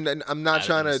 competitor. I mean, I'm not out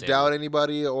trying in the to stable. doubt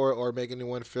anybody or make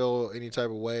anyone feel any type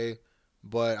of way,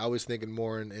 but I was thinking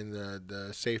more in the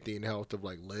safety and health of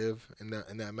like Liv in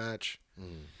that match.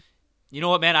 You know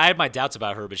what, man? I had my doubts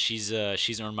about her, but she's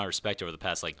earned my respect over the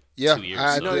past 2 Yeah, years.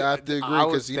 I so. have to agree I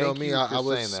because would thank me, you I for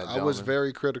was saying that, I was gentlemen.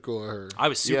 very critical of her. I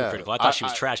was super Yeah, critical. I thought she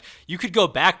was trash. You could go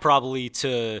back probably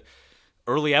to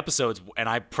early episodes, and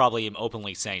I probably am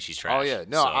openly saying she's trash. Oh yeah.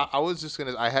 No, So, I was just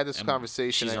gonna. I had this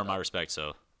conversation. She's earned my respect.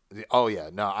 So. Oh yeah,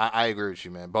 no, I agree with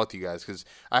you, man. Both of you guys, because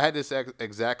I had this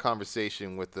exact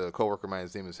conversation with the coworker of mine.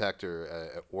 His name is Hector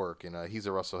at work, and he's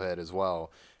a Russellhead as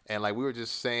well. And like we were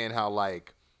just saying how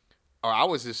or I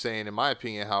was just saying, in my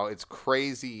opinion, how it's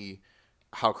crazy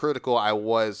how critical I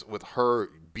was with her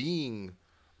being,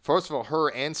 first of all,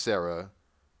 her and Sarah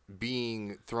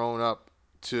being thrown up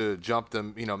to jump the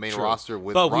main roster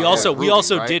with. But we Ronda and we Ruby,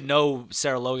 also right? did know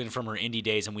Sarah Logan from her indie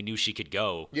days, and we knew she could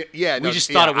go. Yeah, we no, just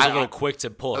yeah, thought it was a I- little quick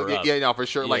to pull her up. Yeah, no, for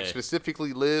sure. Like Yeah.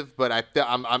 specifically Liv, but I felt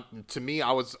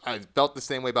the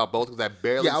same way about both because I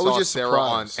barely Yeah, I was saw just Sarah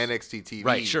on surprised. NXT TV.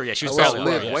 Right, sure, yeah, she was I saw barely on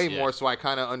Liv there, yes, way yeah. more, so I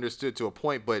kind of understood to a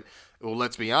point. But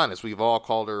let's be honest, we've all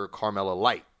called her Carmella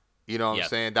Light. You know what Yeah. I'm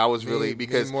saying? That was really Me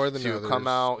because more than she would others. come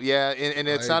out. Yeah, and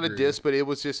it's I not agree. a diss, but it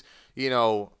was just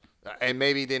and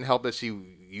maybe it didn't help that she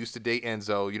used to date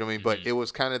Enzo. You know what I mean? But it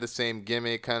was kind of the same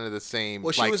gimmick, kind of the same.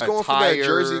 Well, she like, was going for that attire.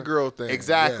 Jersey girl thing.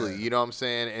 Exactly. Yeah. You know what I'm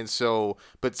saying? And so,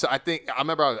 I think I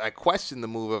remember I questioned the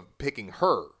move of picking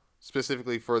her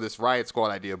specifically for this Riot Squad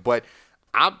idea, but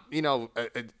I'm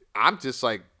just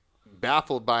like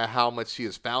baffled by how much she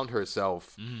has found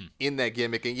herself in that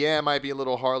gimmick. And yeah, it might be a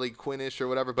little Harley Quinn-ish or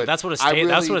whatever, but that's what a I really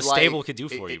that's what a stable could do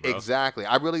for you, bro. Exactly.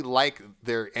 I really like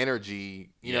their energy.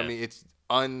 You know what I Yeah. mean? It's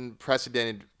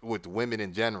unprecedented with women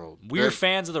in general. We're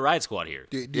fans of the Riot Squad here.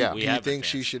 Do Yeah. We you have been think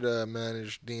she fans. should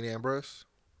manage Dean Ambrose?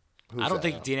 I don't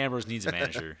think Dean Ambrose needs a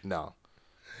manager. No.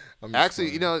 I'm just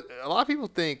Actually, playing. a lot of people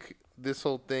think this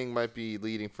whole thing might be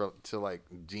leading to like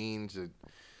Dean to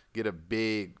get a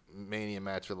big Mania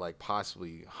match with like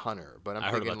possibly Hunter. But I'm I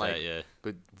heard thinking about like, that, yeah.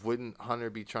 but wouldn't Hunter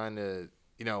be trying to,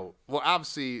 well,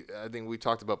 obviously, I think we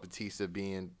talked about Batista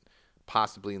being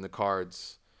possibly in the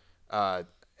cards.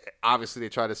 Obviously, they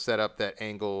try to set up that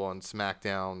angle on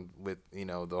SmackDown with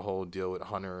the whole deal with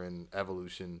Hunter and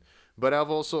Evolution. But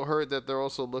I've also heard that they're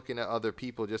also looking at other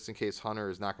people just in case Hunter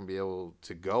is not going to be able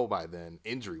to go by then,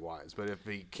 injury-wise. But if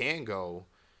he can go,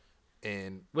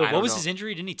 And Wait, what was his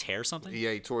injury? Didn't he tear something?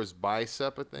 Yeah, he tore his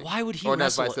bicep, I think. Why would he or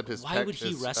wrestle? Not bicep, his why pec, would he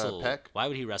his, wrestle? Pec. Why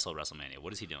would he wrestle at WrestleMania?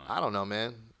 What is he doing? I don't know,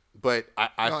 man. But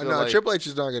I feel no, like Triple H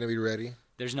is not going to be ready.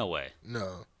 There's no way.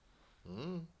 No.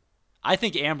 I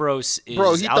think Ambrose is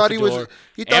Bro, he out thought the he door. was.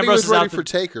 He thought Ambrose he was is ready out for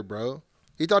Taker, bro.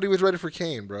 He thought he was ready for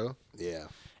Kane, bro. Yeah.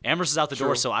 Ambrose is out the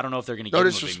door, so I don't know if they're going to No give him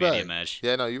a big disrespect. Mania match.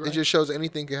 Yeah, no, you're right. It just shows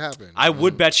anything can happen. I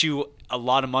would bet you a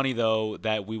lot of money though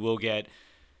that we will get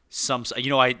some. You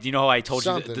know how I told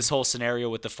you Something. this whole scenario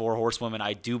with the 4 horsewomen.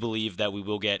 I do believe that we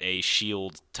will get a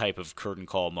Shield type of curtain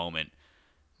call moment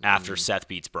after Seth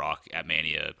beats Brock at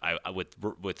Mania. With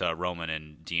Roman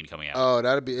and Dean coming out. Oh,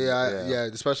 that'd be yeah,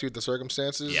 especially with the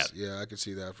circumstances. Yeah. Yeah, I could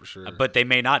see that for sure. But they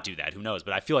may not do that. Who knows?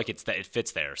 But I feel like it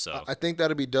fits there. So I think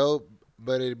that'd be dope,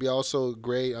 but it'd be also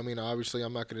great. I mean, obviously,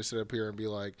 I'm not going to sit up here and be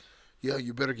like, "Yeah,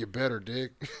 you better get better,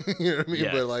 Dick." You know what I mean?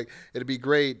 Yeah. But like, it'd be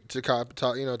great to cap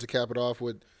it off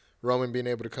with Roman being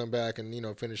able to come back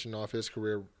and finishing off his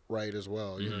career right as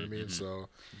well. You know what I mean? So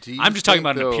I'm just talking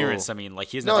about an appearance. I mean, like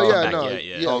he hasn't come back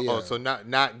yet. Oh, so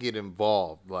not get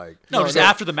involved, like Just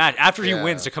after the match, after he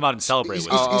wins, to come out and celebrate he's,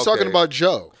 with us. he's talking about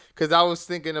Joe. Because I was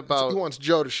thinking about He wants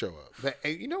Joe to show up. But,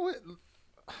 hey, you know what?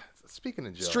 Speaking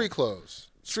of Joe, Street clothes.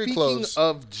 Speaking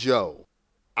of Joe,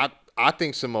 I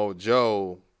think Samoa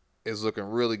Joe is looking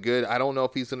really good. I don't know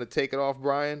if he's going to take it off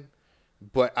Brian,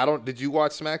 but I don't. Did you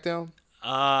watch SmackDown? He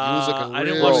was looking I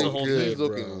didn't real watch the whole good, thing. He's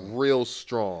looking real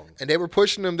strong. And they were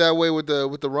pushing him that way with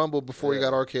the Rumble before he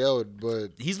got RKO'd. But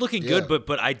He's looking good,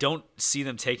 but I don't see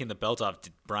them taking the belt off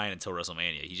Brian until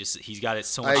WrestleMania. He's got it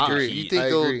so much. I agree. You heat. think I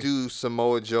they'll agree. do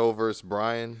Samoa Joe versus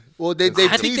Brian? well, they I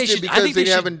think teased they it should- I because think they they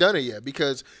should- haven't done it yet.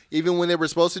 Because even when they were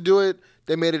supposed to do it,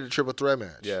 they made it a triple threat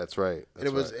match. Yeah, that's right. and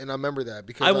it was, and I remember that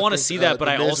because I want to think, see that, but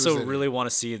The I Miz also was in it. really want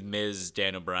to see Miz,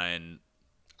 Daniel Bryan.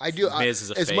 I do. Miz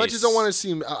is a as much face. as I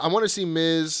want to see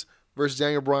Miz versus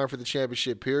Daniel Bryan for the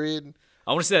championship. Period.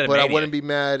 I want to see that. At But I Mania. wouldn't be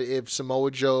mad if Samoa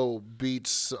Joe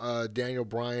beats Daniel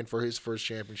Bryan for his first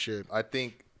championship. I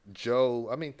think Joe.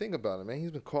 I mean, think about it, man. He's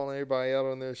been calling everybody out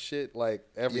on their shit, like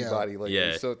everybody, lately.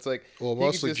 Yeah. So it's like, Well, he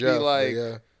mostly could just Jeff, be but like,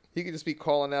 yeah. he could just be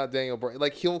calling out Daniel Bryan.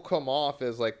 Like he'll come off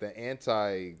as like the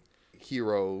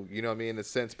anti-hero, you know what I mean, in a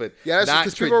sense, but Yeah, that's not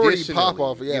because people already pop traditionally,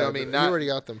 off. Yeah, you know what I mean. he Not already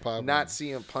got them popping. Not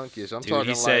CM Punkish. I'm Dude, talking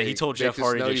he said like he told they Jeff just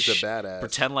Hardy know to he's a badass.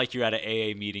 pretend like you're at an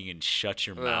AA meeting and shut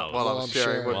your mouth While Well, I'm I'm sharing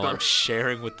sharing. with while them. I'm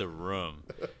sharing with the room.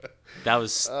 That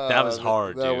was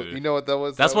hard, That was- dude. you know what that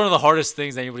was? That's though? one of the hardest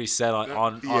things anybody said on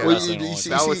Yeah. Well, wrestling. you in a long see,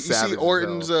 time. That was you see savage as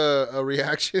Orton's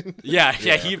reaction. Yeah,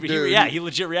 Dude, he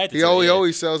legit reacted. He to always, it, yeah.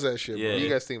 always sells that shit. Yeah. Bro. What do you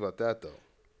guys think about that, though?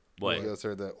 What? You guys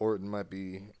heard that Orton might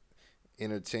be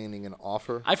entertaining an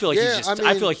offer? I feel like Yeah, he's just. I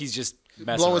I, mean, feel like he's just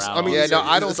messing Blowing, around. I mean, Yeah, no,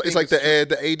 I it's, don't it's think like the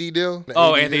AD deal. The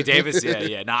Oh, AD Anthony deal. Davis.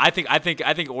 Yeah. No, I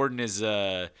think Orton is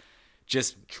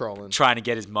just Trolling. trying to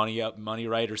get his money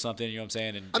right or something. You know what I'm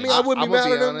saying? And, I mean, I wouldn't I'm be gonna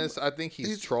mad be at him. honest. I think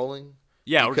he's trolling.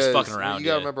 yeah, we're just because fucking around. You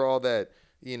gotta yeah. remember all that,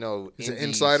 He's an indie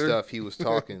insider. stuff he was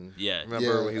talking. Yeah. Remember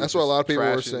Yeah, when he that's was what a lot of people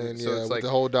were trashing? saying. So Yeah, it's with like, the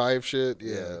whole dive shit.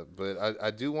 yeah, Yeah. but I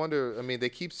do wonder. I mean, they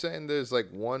keep saying there's like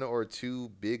one or two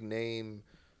big name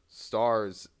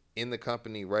stars in the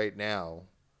company right now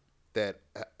that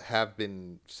have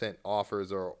been sent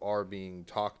offers or are being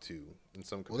talked to in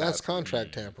some capacity. Well, that's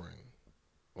contract tampering.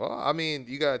 Well, I mean,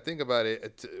 you got to think about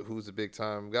it. Who's a big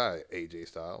time guy? AJ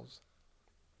Styles.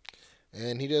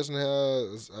 And he doesn't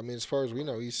have. I mean, as far as we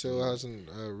know, he still hasn't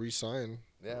re-signed.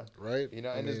 Yeah. Right. You know,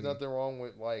 I and there's mean, nothing wrong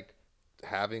with like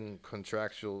having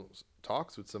contractual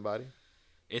talks with somebody.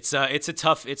 It's a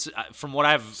tough. It's from what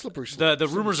I've Slippery the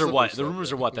slope. rumors are Slippery what the slope, rumors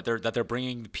yeah. are what that they're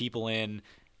bringing people in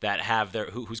that have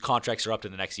whose contracts are up to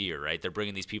the next year, right? They're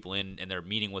bringing these people in and they're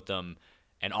meeting with them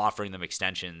and offering them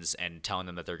extensions and telling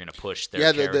them that they're going to push their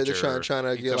Yeah, character. they're trying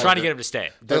to get trying to get them to stay.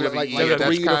 They're WWE, like a that's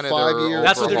 3 to kinda 5 their year.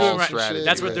 That's what they're overall doing right. strategy.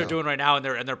 That's what Yeah. they're doing right now,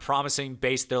 and they're promising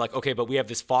based. They're like, okay, but we have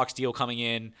this Fox deal coming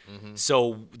in,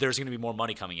 so there's going to be more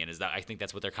money coming in. I think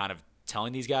that's what they're kind of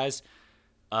telling these guys.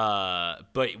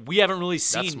 But we haven't really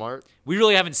seen. That's smart. We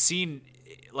really haven't seen,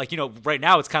 like, right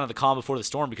now it's kind of the calm before the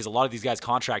storm because a lot of these guys'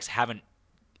 contracts haven't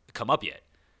come up yet.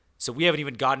 So we haven't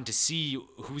even gotten to see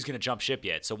who's going to jump ship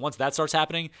yet. So once that starts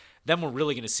happening, then we're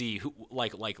really going to see who,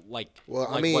 Well,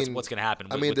 I mean, what's going to happen.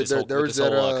 I With, mean, with there's this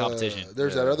whole that competition.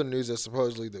 There's that other news that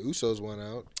supposedly the Usos went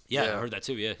out. Yeah, Yeah. I heard that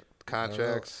too. Yeah.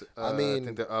 Contracts. I mean- I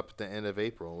think they're up at the end of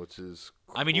April, which is.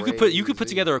 I mean, you could put crazy.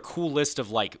 together a cool list of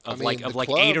the club-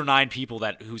 8 or 9 people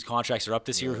whose contracts are up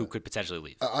this year who could potentially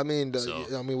leave. I mean,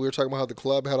 So- we were talking about how the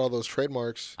club had all those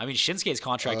trademarks. I mean, Shinsuke's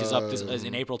contract is up is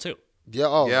in April too. Yeah.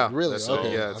 Oh, Yeah, really? that's Okay.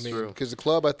 true. Yeah, I it's mean, true. because the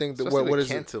club, I think that Especially what with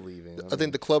is it? Kenta leaving. I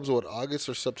think the club's August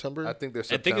or September. I think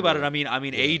there's. And think about it. I mean,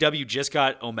 AEW just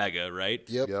got Omega, right?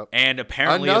 Yep. And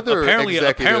apparently, Another apparently,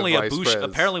 executive vice Ibushi, pres.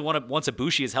 apparently, once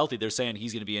Ibushi is healthy, they're saying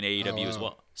he's going to be in AEW as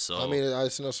well. So I mean,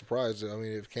 it's no surprise. I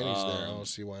mean, if Kenny's there, I don't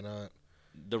see why not.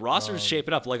 the roster is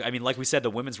shaping up. Like we said, the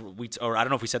women's. Or I don't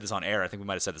know if we said this on air. I think we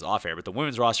might have said this off air. But the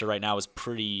women's roster right now is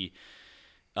pretty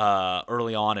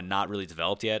early on and not really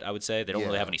developed yet. I would say they don't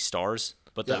really have any stars.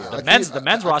 But the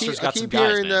men's roster's got some guys. I keep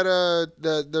hearing man.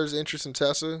 that there's interest in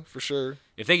Tessa for sure.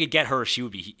 If they could get her, she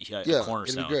would be a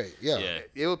cornerstone. It'd be great. Yeah.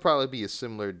 It would probably be a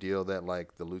similar deal that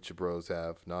like the Lucha Bros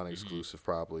have, non-exclusive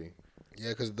probably. Yeah,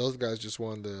 because those guys just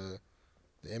won the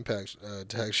Impact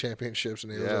Tag Championships,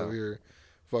 and they was over here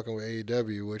fucking with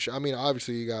AEW. Which I mean,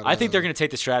 obviously you got. I think they're going to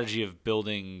take the strategy of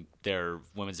building their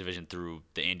women's division through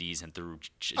the Indies and through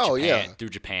Japan, through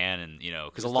Japan, and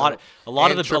because a lot of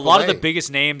the biggest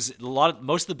names,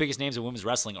 most of the biggest names in women's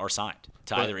wrestling are signed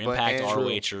to either Impact,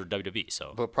 ROH, or WWE.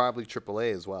 So, but probably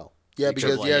AAA as well. Yeah,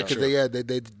 because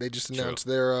they just announced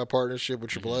their partnership with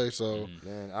AAA. So,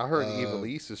 man, I heard Eva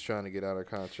Lise is trying to get out of her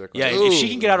contract. Yeah, if she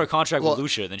can get out of her contract with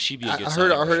Lucha, then she'd be a good.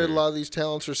 I heard a lot of these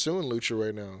talents are suing Lucha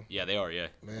right now. Yeah, they are. Yeah,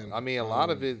 man. I mean, a lot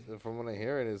of it, from what I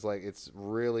hear, is like it's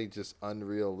really just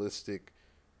unrealistic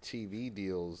TV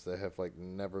deals that have like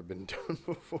never been done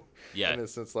before. Yeah, in a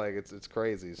sense, like it's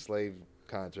crazy slave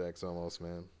contracts almost,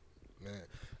 man.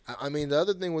 I mean, the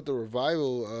other thing with the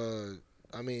revival,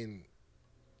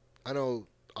 I know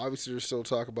obviously there's still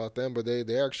talk about them, but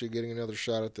they're actually getting another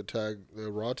shot at the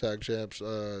Raw Tag Champs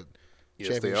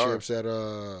championships at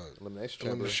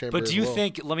Elimination Chamber. But do you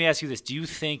think? Let me ask you this: do you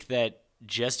think that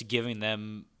just giving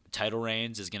them title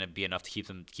reigns is going to be enough to keep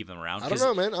them around? I don't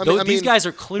know, man. These guys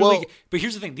are clearly. But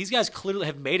here's the thing: these guys clearly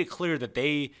have made it clear that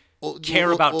they care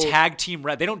about tag team.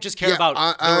 They don't just care about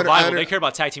the revival; they care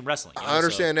about tag team wrestling. I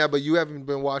understand that, but you haven't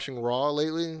been watching Raw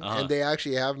lately, and they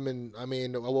actually haven't been. I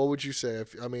mean, what would you say?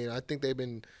 I think they've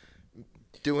been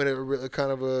doing a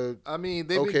kind of a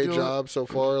job so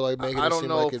far. Like making I it don't seem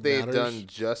know like if it they've matters. done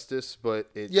justice,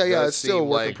 but it it's still a seem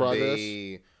work in like progress.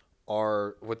 they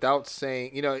are, without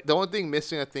saying, the only thing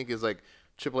missing, I think, is like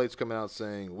Triple H's coming out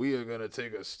saying we are gonna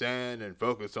take a stand and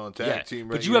focus on tag team.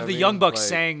 But you have the Young Bucks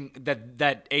saying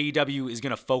that AEW is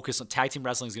gonna focus on tag team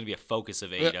wrestling is gonna be a focus of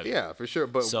AEW. Yeah, for sure.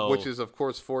 But which is of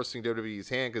course forcing WWE's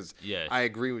hand because I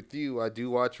agree with you. I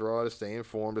do watch Raw to stay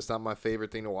informed. It's not my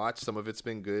favorite thing to watch. Some of it's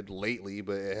been good lately,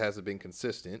 but it hasn't been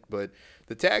consistent. But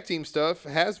the tag team stuff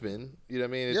has been. You know what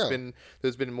I mean? It's been.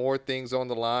 There's been more things on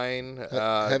the line.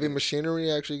 Heavy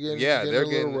Machinery actually getting they're a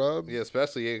little rub. Yeah,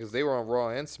 especially because they were on Raw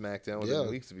and SmackDown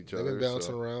within weeks of each other. They've been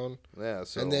bouncing around. Yeah,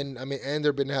 so. And then and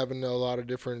they've been having a lot of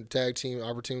different tag team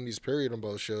opportunities. Period on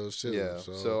both shows too. Yeah.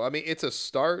 So I mean, it's a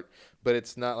start, but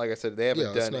it's not like I said. They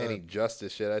haven't done any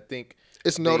justice yet. I think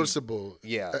it's noticeable.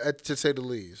 Yeah, to say the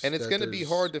least. And it's going to be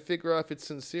hard to figure out if it's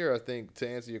sincere. I think to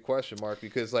answer your question, Mark,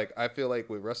 because like I feel like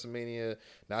with WrestleMania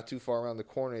not too far around the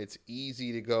corner, it's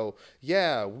easy to go,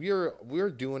 yeah, we're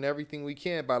doing everything we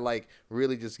can by like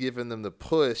really just giving them the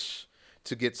push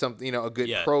to get something, a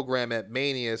good program at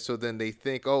Mania, so then they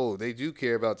think, oh, they do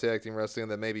care about tag team wrestling,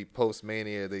 and then maybe post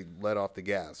Mania they let off the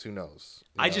gas. Who knows?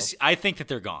 I think that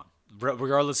they're gone,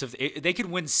 regardless of they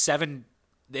could win 7.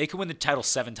 They could win the title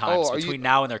 7 times between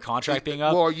now and their contract being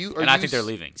up. I think they're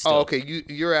leaving. Still. Oh, okay.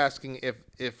 You're asking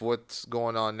if what's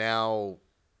going on now,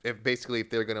 if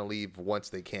they're going to leave once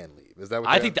they can leave. Is that what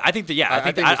I think? I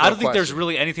don't think there's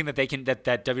really anything that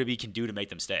that WWE can do to make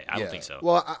them stay. I don't think so.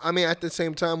 Well, I mean, at the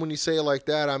same time, when you say it like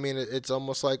that, I mean, it's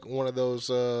almost like one of those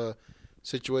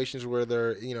situations where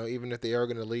they're, even if they are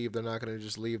going to leave, they're not going to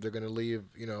just leave. They're going to leave,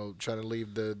 trying to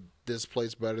leave this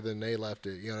place better than they left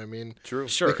it. You know what I mean? True.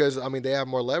 Sure. Because I mean, they have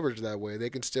more leverage that way. They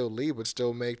can still leave, but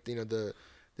still make the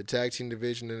tag team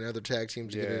division and other tag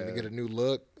teams get a new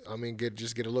look. I mean, get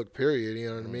a look. Period. You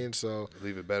know what I mean? So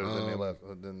leave it better than they left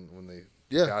than when they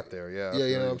got there. Yeah. Yeah.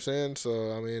 You know what I'm saying?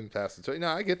 So I mean, pass the. No,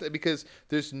 I get that because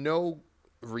there's no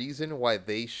reason why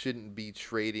they shouldn't be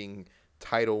trading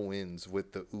title wins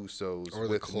with the Usos or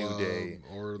with the club, New Day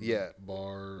or the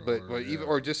bar,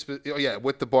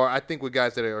 with the bar. I think with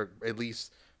guys that are at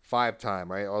least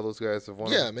 5-time, right? All those guys have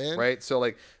won. Yeah, man. Right? So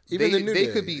like even they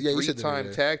could be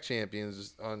 3-time tag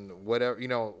champions on whatever,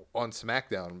 on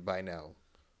SmackDown by now.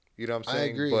 You know what I'm saying?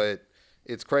 I agree. But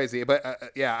it's crazy. But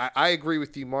I agree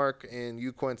with you, Mark, and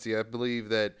you, Quincy. I believe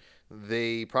that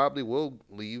they probably will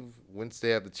leave once they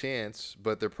have the chance,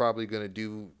 but they're probably going to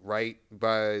do right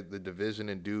by the division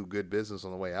and do good business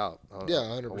on the way out.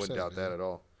 100%. I wouldn't doubt that at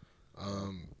all.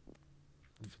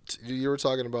 You were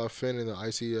talking about Finn in the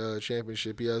IC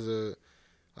championship. He has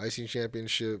IC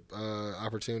Championship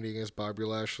opportunity against Bobby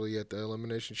Lashley at the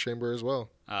Elimination Chamber as well.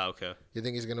 Oh, okay. You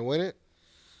think he's going to win it?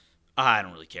 I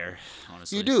don't really care,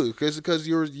 honestly. You do, because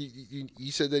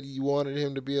you said that you wanted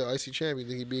him to be an IC champ. You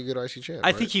think he'd be a good IC champ?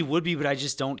 I think he would be, but I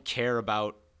just don't care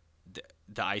about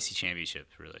the IC Championship,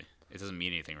 really. It doesn't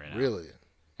mean anything right now. Really? It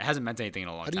hasn't meant anything in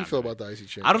a long time. How do you feel about the IC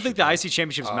Championship? I don't think the IC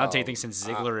Championship's meant anything since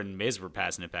Ziggler and Miz were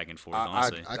passing it back and forth,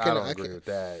 honestly. I don't agree with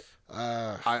that.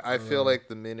 I feel like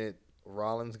the minute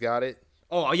Rollins got it.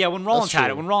 Oh, yeah, when Rollins had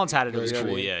it, it was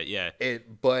cool, yeah.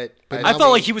 But I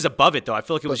felt like he was above it, though. I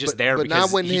feel like it was just there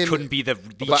because he couldn't be the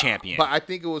champion. But I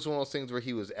think it was one of those things where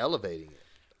he was elevating it.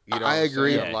 You know I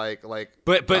agree. Yeah.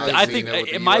 But I think,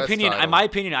 in my opinion,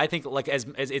 I think like as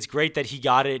it's great that he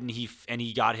got it and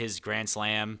he got his Grand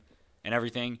Slam and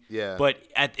everything. Yeah. But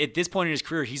at this point in his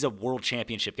career, he's a world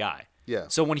championship guy. Yeah.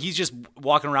 So when he's just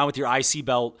walking around with your IC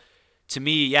belt, to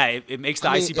me, yeah, it makes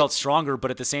the IC belt stronger,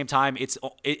 but at the same time,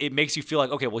 it makes you feel like,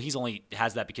 okay, well, he's only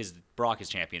has that because Brock is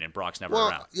champion and Brock's never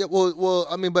around. Yeah, well,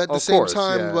 I mean, but at the same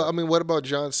time, I mean, what about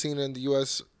John Cena in the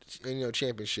U.S.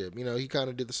 Championship? He kind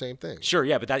of did the same thing. Sure,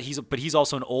 yeah, but he's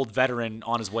also an old veteran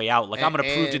on his way out. Like, I'm going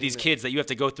to prove to these kids that you have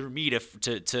to go through me to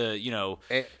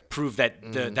prove that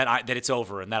that it's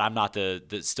over and that I'm not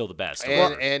still the best.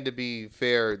 And to be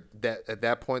fair, that at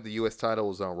that point the U.S. title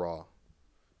was on Raw.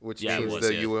 Which means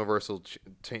the Universal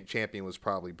Champion was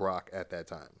probably Brock at that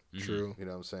time. True. You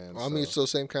know what I'm saying? Well, I mean, it's still the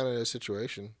same kind of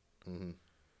situation. Mm-hmm.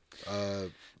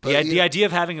 The idea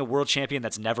of having a world champion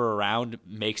that's never around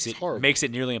makes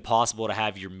it nearly impossible to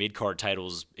have your mid card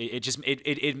titles. It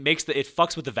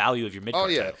fucks with the value of your mid card.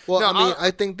 Oh yeah. Title. Well, I mean,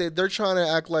 I think that they're trying to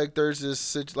act like there's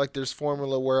this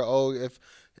formula where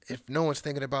if no one's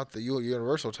thinking about the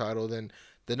Universal title, then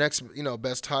the next,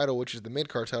 best title, which is the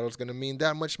mid-card title, is going to mean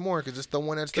that much more because it's the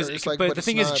one that's there. But the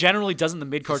thing is, generally, doesn't the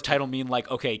mid-card title mean like,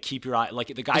 okay, keep your eye, like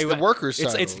the guy it's the workers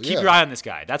title. It's keep your eye on this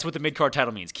guy. That's what the mid-card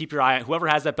title means. Keep your eye on whoever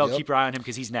has that belt. Keep your eye on him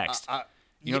because he's next.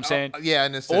 You know what I'm saying? Yeah,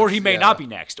 in a sense, or he may not be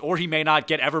next, or he may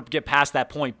not ever get past that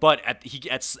point. But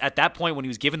at that point when he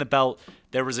was given the belt,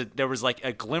 there was like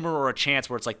a glimmer or a chance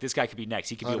where it's like this guy could be next.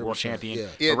 He could be a world champion.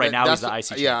 Yeah. But right now he's the IC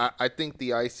champion. Yeah, I think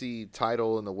the IC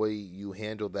title and the way you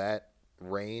handle that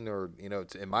reign, or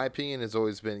in my opinion, has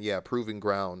always been proving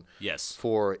ground. Yes.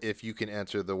 For if you can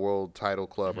enter the world title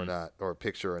club or not, or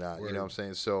picture or not. Word. You know what I'm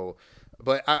saying? So,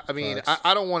 but I mean,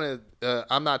 I don't want to.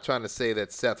 I'm not trying to say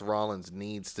that Seth Rollins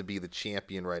needs to be the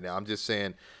champion right now. I'm just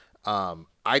saying,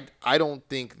 I don't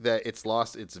think that it's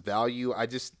lost its value. I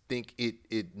just think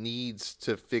it needs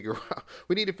to figure out.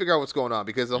 We need to figure out what's going on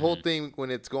because the whole thing when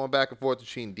it's going back and forth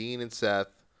between Dean and Seth.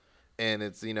 And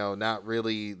it's, not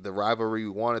really the rivalry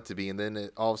we want it to be. And then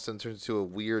it all of a sudden turns into a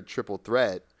weird triple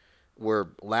threat where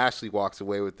Lashley walks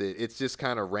away with it. It's just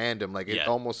kind of random. Like, it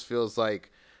almost feels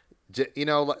like,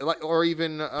 or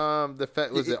even the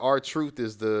fact was that R-Truth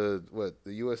is the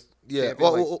U.S. Yeah.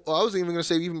 champion? Well, I was even going to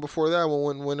say even before that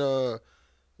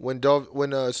when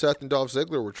Seth and Dolph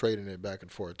Ziggler were trading it back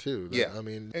and forth too.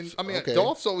 Okay.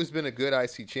 Dolph's always been a good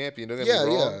IC champion. Don't get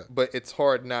me wrong. But it's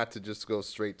hard not to just go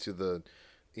straight to the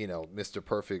Mr.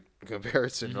 Perfect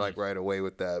comparison like right away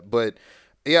with that. But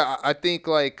yeah, I think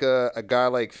like a guy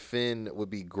like Finn would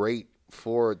be great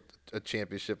for a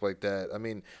championship like that. I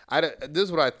mean, this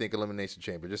is what I think Elimination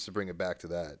Chamber, just to bring it back to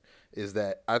that, is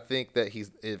that I think that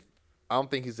I don't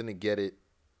think he's going to get it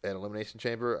at Elimination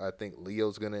Chamber. I think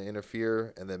Leo's going to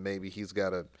interfere, and then maybe he's got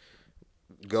to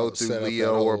go through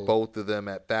Leo or both of them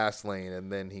at Fastlane,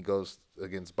 and then he goes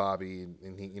against Bobby,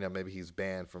 and he, maybe he's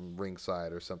banned from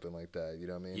ringside or something like that. You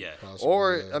know what I mean? Yeah. Possibly,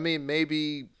 or I mean,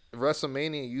 maybe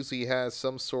WrestleMania usually has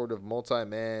some sort of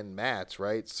multi-man match,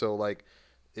 right? So like,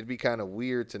 it'd be kind of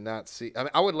weird to not see. I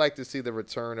mean, I would like to see the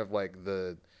return of like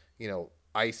the,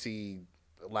 IC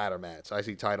ladder match,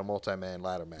 IC title multi-man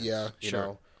ladder match. Yeah,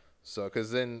 sure. So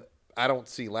because then I don't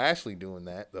see Lashley doing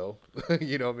that though.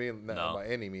 You know what I mean? Not by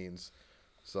any means.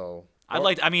 So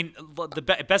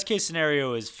the best case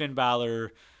scenario is Finn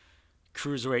Balor,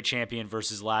 Cruiserweight champion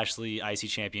versus Lashley, IC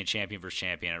champion versus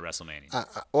champion at WrestleMania.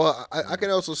 I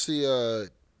can also see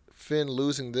Finn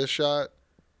losing this shot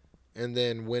and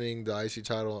then winning the IC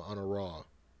title on a Raw.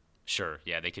 Sure,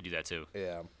 yeah, they could do that too.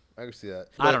 Yeah, I can see that.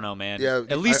 I don't know, man. Yeah,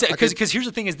 at least because here's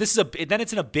the thing: is then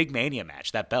it's in a big Mania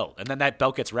match, that belt, and then that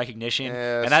belt gets recognition,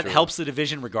 and that helps the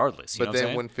division regardless. But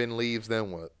then when Finn leaves,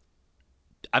 then what?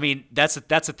 I mean, that's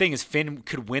the thing is Finn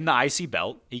could win the IC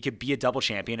belt. He could be a double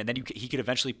champion, and then he could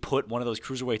eventually put one of those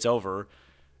cruiserweights over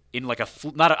in like I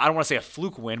don't want to say a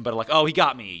fluke win, but like, oh, he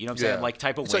got me. You know what I'm saying? Like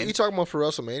type of win. So you talking about for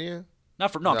WrestleMania? I'm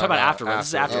talking about after. This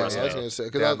is after I was WrestleMania. gonna say,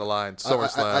 'cause Down the line,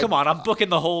 SummerSlam. Come on, I'm booking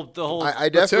the whole. I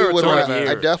definitely would. territory I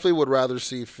here. definitely would rather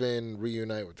see Finn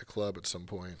reunite with the club at some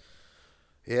point.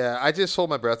 Yeah, I just hold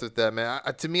my breath with that, man.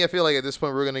 To me, I feel like at this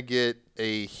point we're gonna get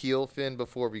a heel Finn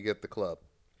before we get the club.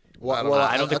 Well,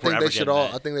 I don't think we're ever they should getting all.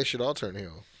 that. I think they should all turn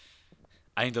heel.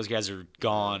 I think those guys are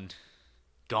gone.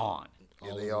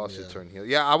 Yeah, they all should turn heel.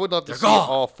 Yeah, I would love to see gone.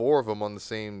 all 4 of them on the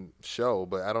same show,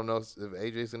 but I don't know if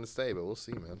AJ's gonna stay. But we'll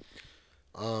see,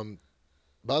 man.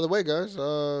 By the way, guys,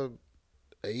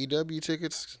 AEW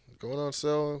tickets going on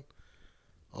sale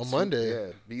on Monday.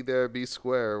 Yeah, be there, be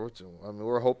square.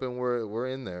 We're hoping we're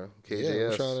in there. KJS. Yeah,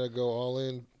 we're trying to go all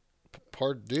in,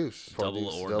 part deuce. Double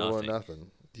or nothing.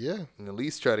 Yeah, And at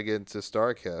least try to get into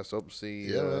StarCast. Hope to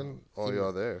see all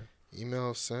y'all there.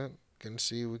 email sent. Can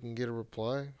see if we can get a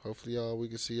reply. Hopefully, we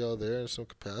can see y'all there in some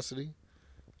capacity.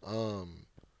 But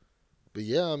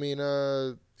yeah, I mean,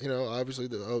 obviously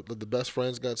the best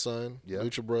friends got signed. Yeah.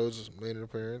 Lucha Bros made an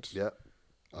appearance. Yep.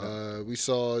 We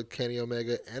saw Kenny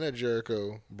Omega and a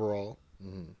Jericho brawl.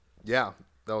 Yeah,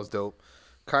 that was dope.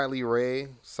 Kylie Ray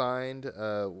signed.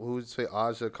 Who'd say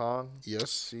Aja Kong?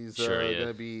 Yes. She's Sure, yeah.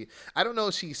 gonna be. I don't know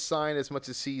if she's signed as much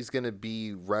as she's gonna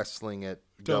be wrestling at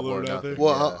Double or Nothing.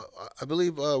 Well, I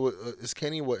believe is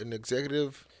Kenny an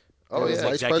executive? Oh, yeah.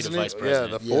 vice Executive president. vice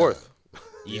president. Yeah, the 4th.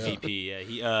 EVP. Yeah,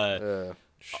 he. Yeah.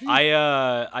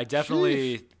 I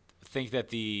definitely think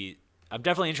that I'm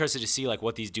definitely interested to see like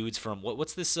what these dudes from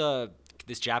what's this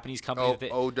this Japanese company.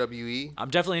 OWE. I'm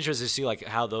definitely interested to see like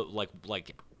how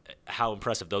how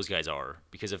impressive those guys are,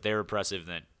 because if they're impressive,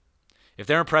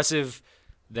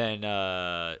 then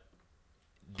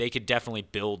they could definitely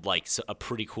build like a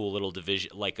pretty cool little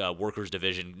division, like a workers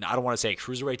division. I don't want to say a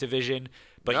cruiserweight division,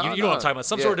 but you know what I'm talking about.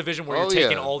 Some sort of division where you're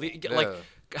taking all the like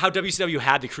how WCW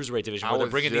had the cruiserweight division, where they're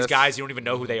bringing these guys you don't even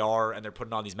know who they are, and they're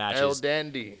putting on these El matches.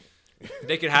 Dandy.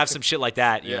 They could have some shit like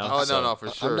that, you know. Oh So, no,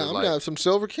 for sure. I'm down some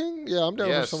Silver King. Yeah, I'm down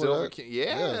Yeah, with some Silver of that. King.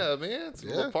 Yeah,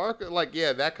 man. Parker,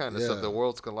 that kind of Yeah. stuff. The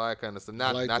Worlds Collide kind of stuff.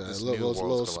 Not I like not that. this little, new Worlds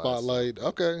little Collide spotlight.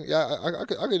 Okay, yeah, I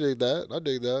could dig that. I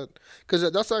dig that because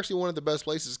that's actually one of the best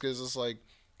places, because it's like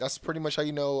that's pretty much how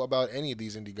you know about any of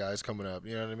these indie guys coming up.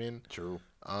 You know what I mean? True.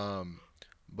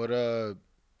 But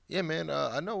yeah, man.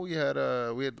 I know we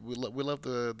left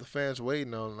the fans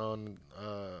waiting on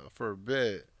for a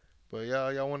bit. But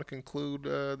y'all want to conclude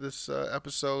this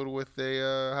episode with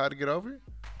a how to get over it?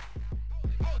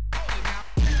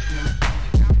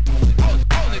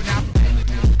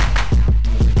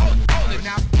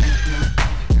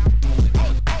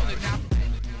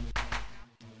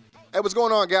 Hey, what's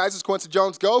going on, guys? It's Quincy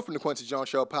Jones Go from the Quincy Jones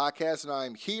Show podcast, and I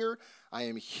am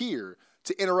here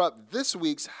to interrupt this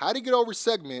week's How to Get Over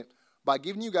segment by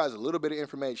giving you guys a little bit of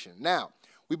information. Now,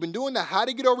 we've been doing the How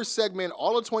to Get Over segment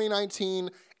all of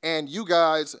 2019, and you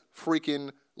guys freaking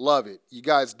love it. You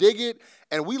guys dig it,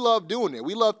 and we love doing it.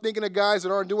 We love thinking of guys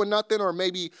that aren't doing nothing, or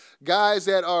maybe guys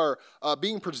that are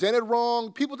being presented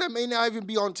wrong, people that may not even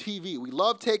be on TV. We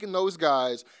love taking those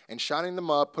guys and shining them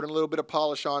up, putting a little bit of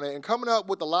polish on it, and coming up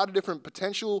with a lot of different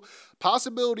potential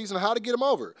possibilities on how to get them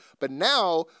over. But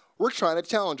now we're trying to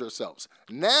challenge ourselves.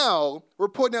 Now we're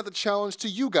putting out the challenge to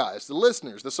you guys, the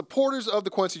listeners, the supporters of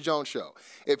the Quincy Jones Show.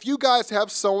 If you guys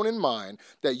have someone in mind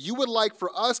that you would like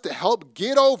for us to help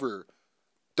get over,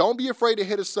 don't be afraid to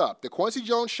hit us up,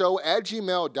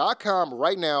 thequincyjoneshow@gmail.com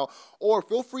right now, or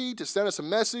feel free to send us a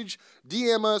message,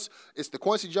 DM us. It's The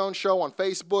Quincy Jones Show on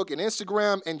Facebook and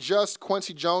Instagram, and just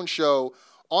Quincy Jones Show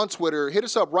on Twitter. Hit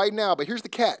us up right now, but here's the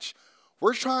catch.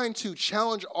 We're trying to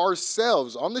challenge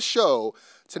ourselves on the show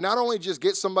to not only just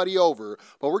get somebody over,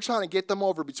 but we're trying to get them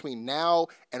over between now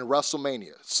and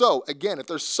WrestleMania. So, again, if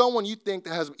there's someone you think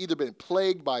that has either been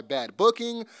plagued by bad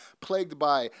booking, plagued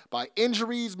by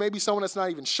injuries, maybe someone that's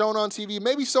not even shown on TV,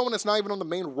 maybe someone that's not even on the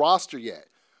main roster yet,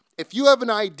 if you have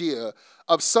an idea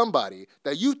of somebody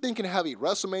that you think can have a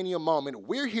WrestleMania moment,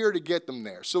 we're here to get them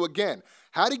there. So again,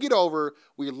 how to get over.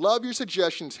 We love your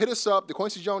suggestions. Hit us up,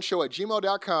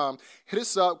 thequincyjoneshow@gmail.com. Hit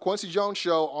us up, Quincy Jones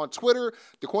Show on Twitter,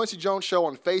 The Quincy Jones Show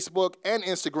on Facebook and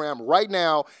Instagram right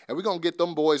now, and we're going to get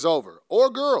them boys over. Or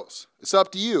girls. It's up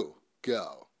to you.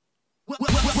 Go.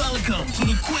 Welcome to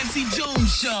the Quincy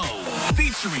Jones Show,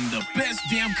 featuring the best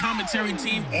damn commentary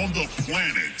team on the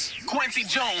planet. Quincy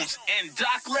Jones and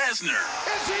Doc Lesnar.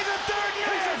 Is he the third man?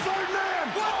 He's the third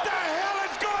man. What the hell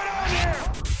is going on here?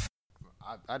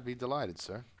 I'd be delighted,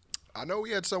 sir. I know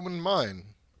we had someone in mind,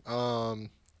 and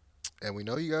we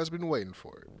know you guys have been waiting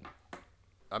for it.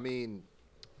 I mean,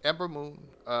 Ember Moon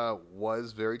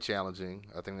was very challenging.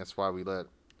 I think that's why we let,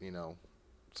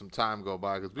 some time go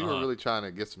by, because we were really trying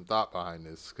to get some thought behind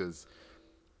this, because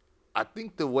I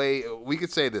think the way we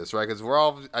could say this, right? Because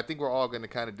I think we're all going to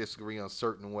kind of disagree on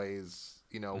certain ways,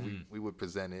 we would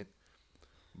present it.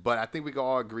 But I think we can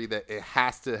all agree that it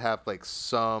has to have like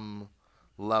some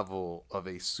level of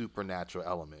a supernatural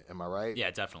element. Am I right?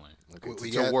 Yeah, definitely.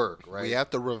 Okay. To work, right? We have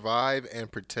to revive and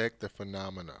protect the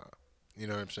phenomena. You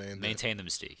know what I'm saying? Maintain the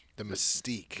mystique. The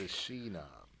mystique. The Sheena.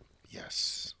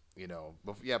 Yes.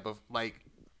 But like,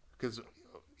 because,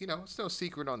 it's no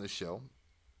secret on this show,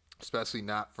 especially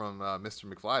not from Mr.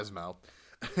 McFly's mouth.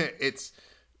 It's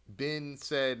been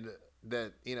said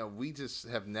that, we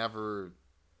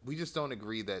just don't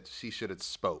agree that she should have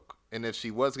spoke. And if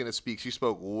she was going to speak, she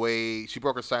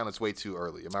broke her silence way too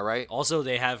early. Am I right? Also,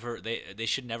 they have her, they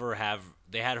should never have,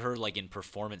 they had her like in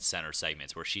performance center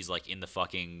segments where she's like in the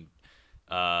fucking,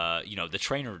 the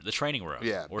training room.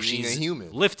 Yeah, or being she's a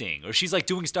human. lifting, or she's like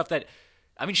doing stuff that,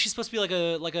 I mean, she's supposed to be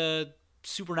like a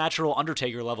supernatural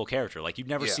Undertaker level character. Like you'd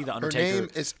never see the Undertaker. Her name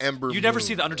is Ember Moon. You never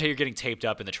see the Undertaker getting taped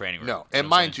up in the training room. No, and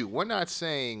mind you, we're not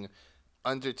saying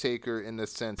Undertaker in the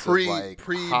sense of like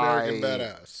pre-American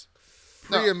badass.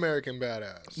 Pre-American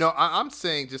badass. No, I'm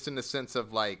saying just in the sense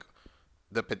of like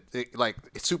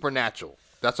it's supernatural.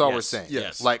 That's all we're saying.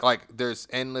 Yes. Like there's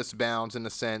endless bounds in the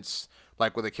sense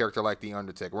like with a character like the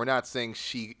Undertaker. We're not saying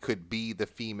she could be the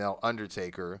female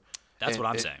Undertaker. That's what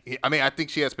I'm saying. I mean, I think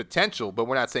she has potential, but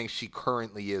we're not saying she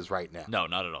currently is right now. No,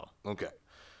 not at all. Okay.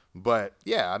 But,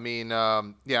 yeah, I mean,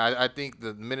 I think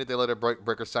the minute they let her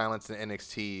break her silence in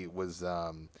NXT was,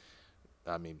 I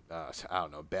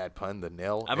don't know, bad pun, the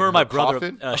nail. I remember my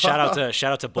brother, shout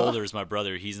out to Boulders, my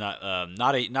brother. He's not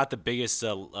the biggest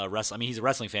wrestler. I mean, he's a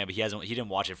wrestling fan, but he didn't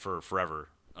watch it for forever.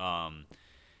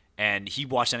 And he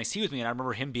watched NXT with me, and I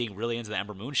remember him being really into the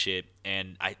Ember Moon shit.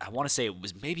 And I want to say it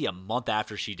was maybe a month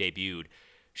after she debuted,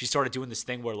 she started doing this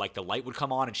thing where like the light would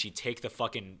come on and she'd take the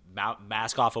fucking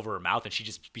mask off over her mouth and she'd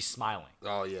just be smiling.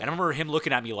 Oh yeah. And I remember him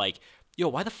looking at me like, "Yo,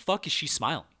 why the fuck is she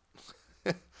smiling?"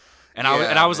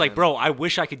 I was like, "Bro, I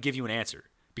wish I could give you an answer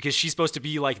because she's supposed to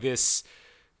be like this."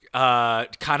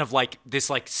 Kind of like this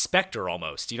like specter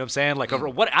almost. You know what I'm saying? Like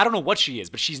I don't know what she is,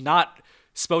 but she's not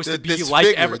supposed to be like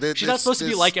she's not supposed to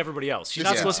be like everybody else. She's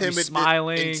not supposed to be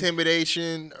smiling,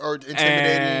 intimidation or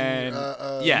intimidating.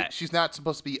 Yeah, she's not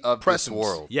supposed to be of this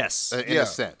world. Yes, in a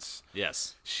sense.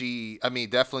 Yes,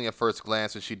 definitely at first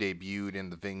glance when she debuted in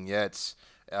the vignettes,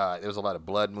 there was a lot of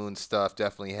Blood Moon stuff.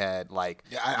 Definitely had like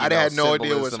I had no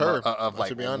idea it was her of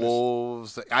like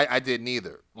wolves. I didn't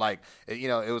either. Like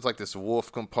it was like this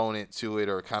wolf component to it,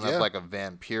 or kind of like a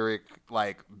vampiric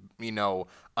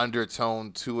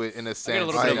undertone to it in a sense. I get a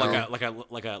little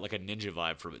bit like a ninja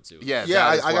vibe from it too. Yeah,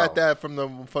 I got that from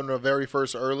the very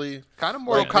first early kind of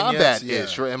Mortal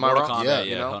Kombat-ish. Yeah. Am I wrong? Yeah,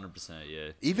 100%.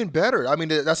 Yeah, even better. I mean,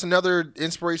 that's another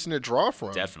inspiration to draw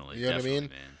from. Definitely, you know what I mean,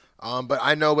 man. But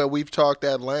I know that we've talked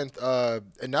at length,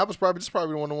 and that was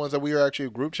probably one of the ones that we were actually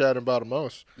group chatting about the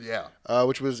most. Yeah,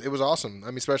 it was awesome. I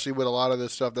mean, especially with a lot of the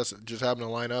stuff that's just happened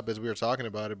to line up as we were talking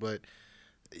about it. But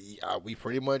we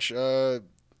pretty much.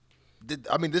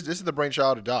 This is the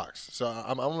brainchild of Docs, so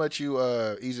I'm gonna let you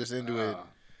ease us into it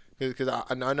because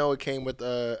I know it came with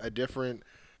a different.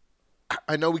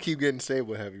 I know we keep getting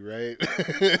stable heavy, right?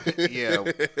 Yeah,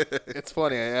 it's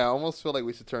funny. I almost feel like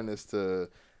we should turn this to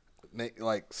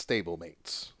like stable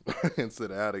mates instead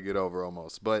of how to get over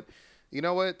almost. But you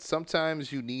know what?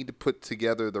 Sometimes you need to put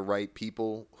together the right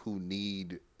people who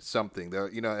need something. They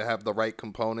have the right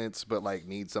components, but like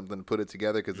need something to put it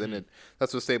together. Because then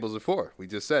that's what stables are for. We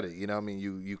just said it.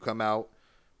 You come out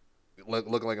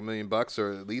looking like $1 million,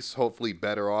 or at least hopefully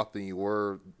better off than you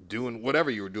were doing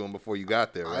whatever you were doing before you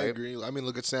got there. Right? I agree. I mean,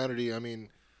 look at Sanity. I mean,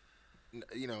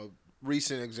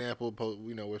 recent example,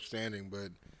 withstanding, but.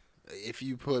 If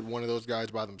you put one of those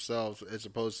guys by themselves, as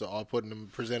opposed to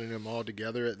presenting them all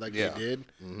together like they did,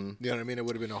 you know what I mean? It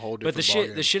would have been a whole different.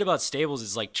 But the shit about stables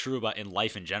is like true about in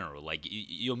life in general. Like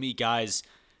you'll meet guys,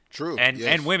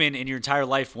 and women in your entire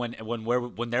life when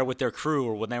they're with their crew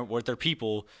or when they're with their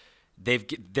people,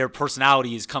 their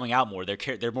personality is coming out more.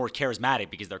 They're more charismatic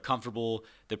because they're comfortable.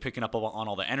 They're picking up on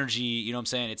all the energy. You know what I'm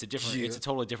saying? It's it's a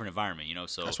totally different environment.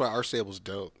 So that's why our stable's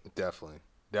dope. Definitely.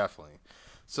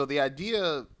 So the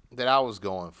idea that I was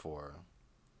going for,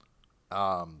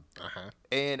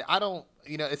 and I don't,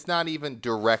 it's not even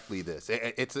directly this.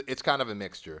 It's kind of a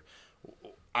mixture.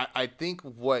 I think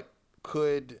what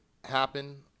could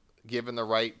happen, given the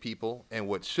right people, and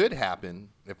what should happen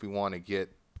if we want to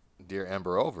get Dear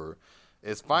Ember over,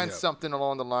 is find something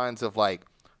along the lines of like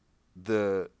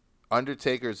the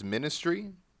Undertaker's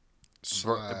ministry,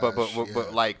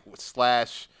 but like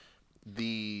 /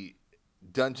 the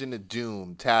Dungeon of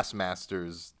Doom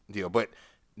Taskmaster's deal, but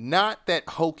not that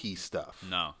hokey stuff.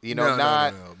 No.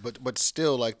 Not. No. But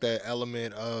still, like that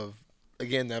element of,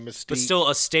 again, that mystique. But still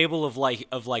a stable of like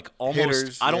almost,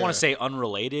 Hitters, I don't want yeah. to say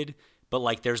unrelated, but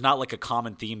like there's not like a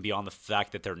common theme beyond the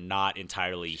fact that they're not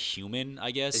entirely human,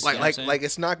 I guess. You know what I'm saying? Like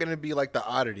it's not going to be like the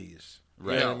oddities.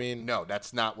 Right. You know No, what I mean? No,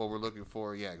 that's not what we're looking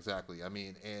for. Yeah, exactly. I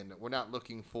mean, and we're not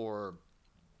looking for,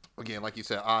 again, like you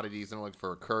said, oddities. We're not looking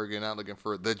for a Kurgan, not looking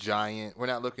for the Giant. We're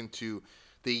not looking to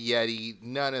the Yeti,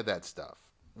 none of that stuff.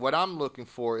 What I'm looking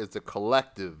for is the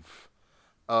collective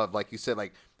of, like you said,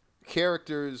 like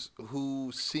characters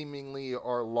who seemingly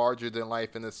are larger than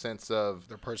life in the sense of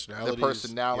Their personalities. the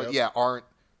personality, Yep. aren't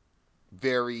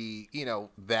very,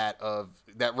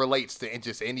 that relates to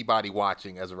just anybody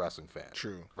watching as a wrestling fan.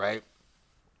 True. Right?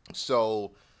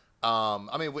 So,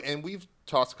 I mean, and we've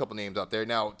tossed a couple names out there.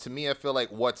 Now, to me, I feel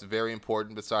like what's very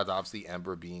important, besides obviously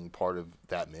Ember being part of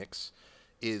that mix,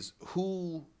 is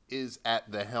who is at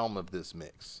the helm of this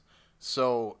mix.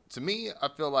 So, to me, I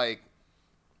feel like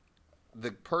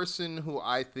the person who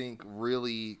I think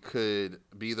really could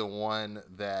be the one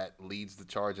that leads the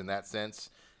charge in that sense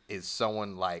is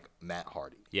someone like Matt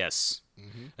Hardy. Yes.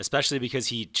 Especially because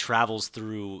he travels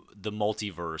through the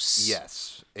multiverse.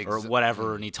 Yes. Or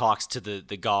whatever, and he talks to the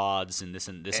gods and this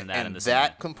and that and this.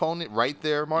 That and component right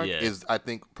there, Mark, Yeah. is I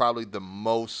think probably the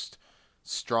most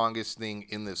strongest thing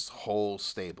in this whole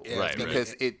stable. Yeah, Right,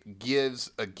 Because it gives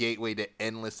a gateway to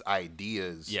endless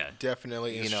ideas. Yeah.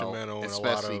 Definitely instrumental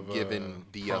especially in a lot of given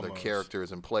the other promos.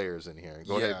 characters and players in here.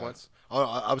 Go ahead, Quince.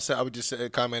 I would just say,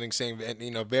 commenting, saying,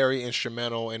 very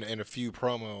instrumental in a few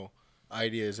promo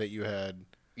ideas that you had.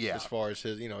 Yeah. As far as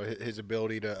his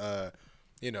ability to,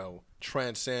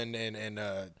 transcend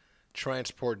and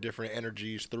transport different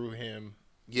energies through him.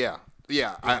 Yeah.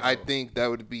 Yeah, I think that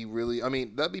would be really,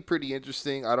 that'd be pretty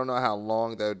interesting. I don't know how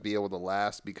long that would be able to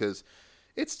last because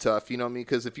it's tough,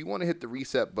 because if you want to hit the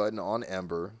reset button on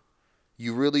Ember,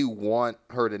 you really want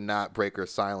her to not break her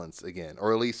silence again,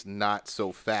 or at least not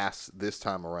so fast this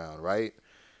time around, right?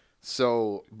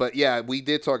 So, but yeah, we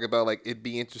did talk about like it'd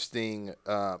be interesting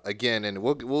again, and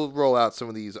we'll roll out some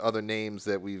of these other names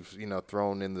that we've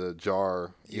thrown in the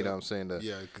jar. You know what I'm saying?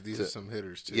 Because these are some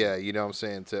hitters too. Yeah, you know what I'm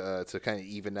saying, to kind of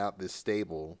even out this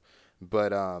stable.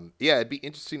 But yeah, it'd be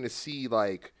interesting to see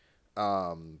like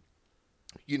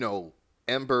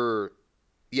Ember.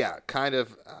 Yeah, kind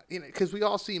of, because we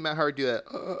all see Matt Hardy do that,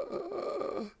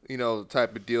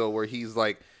 type of deal where he's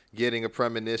like getting a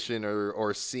premonition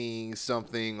or seeing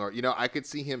something, or I could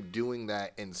see him doing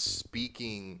that and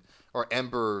speaking, or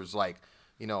Ember's like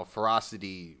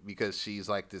ferocity, because she's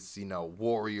like this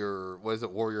warrior. What is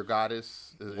it? Warrior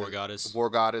goddess. War goddess. War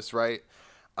goddess, right?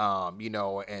 But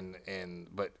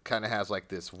kind of has like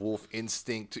this wolf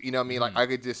instinct. You know what I mean? Like I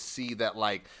could just see that,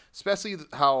 like, especially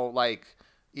how like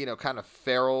kind of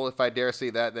feral, if I dare say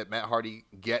that Matt Hardy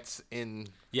gets in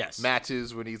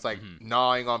matches when he's like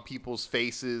gnawing on people's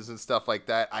faces and stuff like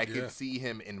that. I could see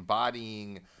him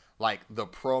embodying like the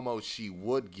promo she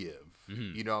would give.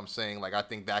 You know what I'm saying? Like I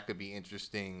think that could be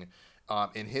interesting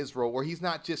in his role, where he's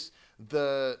not just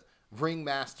the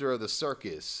ringmaster of the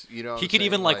circus. He could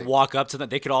even like walk up to them.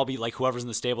 They could all be like, whoever's in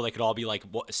the stable, they could all be like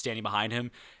standing behind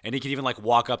him, and he could even like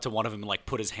walk up to one of them and like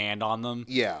put his hand on them.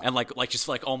 Yeah. And like just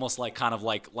like almost like kind of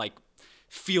like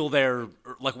feel their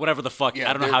like whatever the fuck.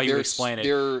 I don't know how you would explain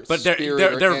it, but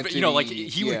they're like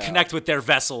he would connect with their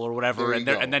vessel or whatever, and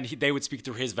then they would speak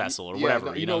through his vessel or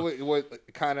whatever.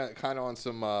 What kind of on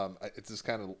some it's just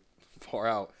kind of far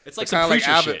out. It's like some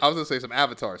preacher shit. I was gonna say some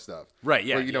Avatar stuff, right?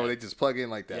 Yeah, where they just plug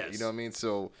in like that. Yes. You know what I mean?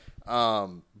 So,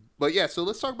 but yeah, so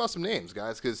let's talk about some names,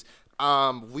 guys, because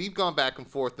we've gone back and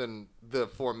forth in the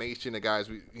formation of guys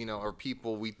or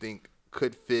people we think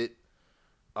could fit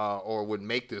or would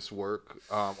make this work,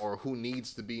 or who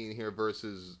needs to be in here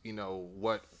versus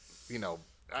what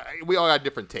we all got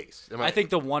different tastes. I think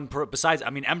the one besides,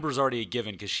 Ember's already a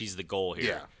given because she's the goal here.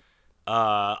 Yeah.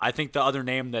 I think the other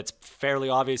name that's fairly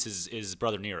obvious is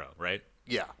Brother Nero, right?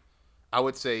 Yeah, I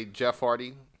would say Jeff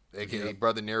Hardy, aka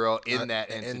Brother Nero, in that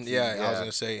entity. And I was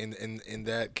gonna say in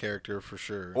that character for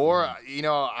sure. Or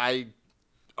I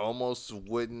almost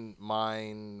wouldn't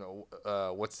mind.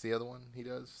 What's the other one he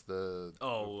does? Twitchweed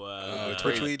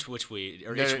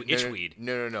or Itchweed.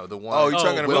 No. The one. Oh, you're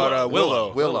talking about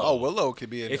Willow. Willow. Oh, Willow could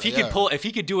be. If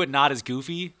he could do it not as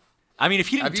goofy. If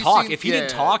he didn't talk, didn't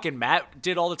talk and Matt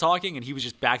did all the talking and he was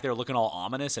just back there looking all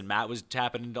ominous and Matt was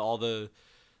tapping into all the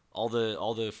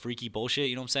freaky bullshit,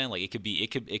 you know what I'm saying? Like it could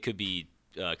be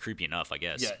creepy enough, I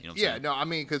guess. Yeah, you know what I'm saying? No,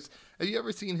 because have you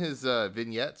ever seen his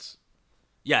vignettes?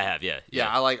 Yeah, I have. Yeah.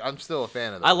 I'm still a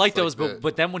fan of those. I like those,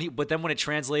 but then when it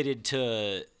translated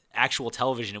to actual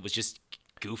television, it was just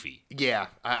goofy. Yeah,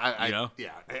 and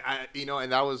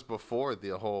that was before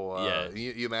the whole.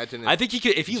 You imagine. I think he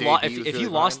could if he really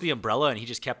lost the umbrella and he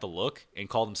just kept the look and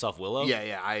called himself Willow.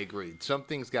 Yeah, I agree.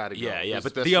 Something's got to go. Yeah,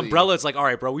 but the umbrella, it's like, all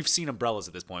right, bro, we've seen umbrellas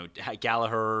at this point.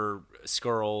 Gallagher,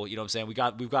 Skrull, you know what I'm saying?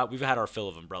 We've had our fill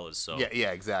of umbrellas. So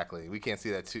yeah, exactly. We can't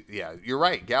see that too. Yeah, you're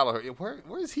right. Gallagher,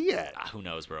 where is he at? Who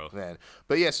knows, bro? Man,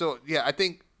 but I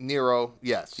think Nero.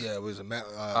 Yes. Yeah, it was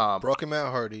broken Matt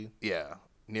Hardy. Yeah.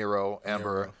 Nero,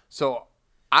 Ember. So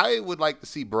I would like to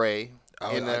see Bray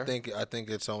in there. I think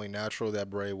it's only natural that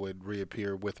Bray would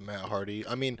reappear with Matt Hardy.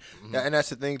 I mean, and that's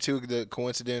the thing too. The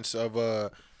coincidence of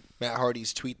Matt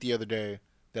Hardy's tweet the other day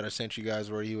that I sent you guys,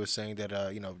 where he was saying that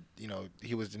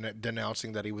he was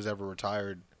denouncing that he was ever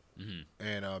retired,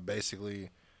 and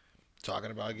basically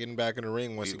talking about getting back in the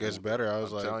ring once he gets better. I'm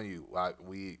telling you,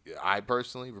 I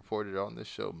personally reported on this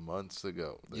show months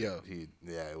ago.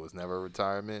 It was never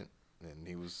retirement. And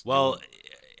he was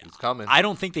coming. I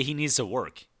don't think that he needs to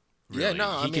work. Really. Yeah,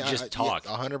 no, he could just talk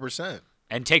 100%.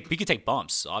 And he could take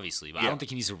bumps, obviously, but I don't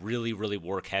think he needs to really, really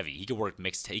work heavy. He could work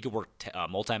mixed. He could work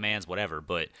multi-mans, whatever.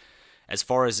 But as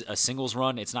far as a singles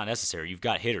run, it's not necessary. You've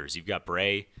got hitters. You've got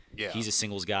Bray. Yeah. He's a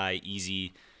singles guy,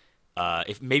 easy.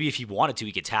 If he wanted to,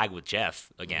 he could tag with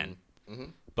Jeff again.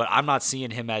 But I'm not seeing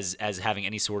him as having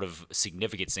any sort of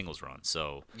significant singles run.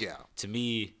 So to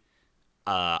me.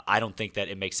 I don't think that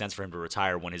it makes sense for him to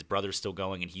retire when his brother's still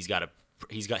going and he's got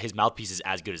his mouthpiece is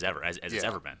as good as ever as it's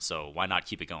ever been. So why not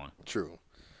keep it going? True.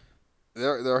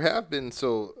 There have been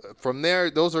from there.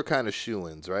 Those are kind of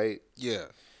shoo-ins, right? Yeah.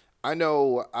 I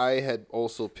know. I had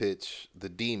also pitched the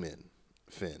Demon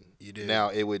Finn. You did. Now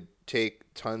it would take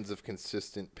tons of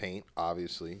consistent paint,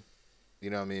 obviously. You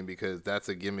know what I mean? Because that's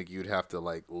a gimmick you'd have to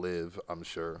live. I'm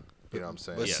sure. You know what I'm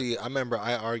saying? But see, I remember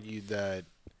I argued that.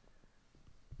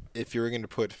 If you were going to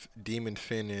put Demon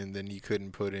Finn in, then you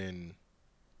couldn't put in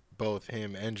both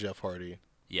him and Jeff Hardy.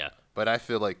 Yeah. But I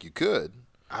feel like you could.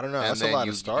 I don't know. That's a lot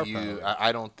of star power.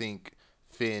 I don't think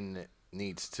Finn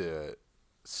needs to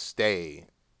stay.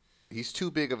 He's too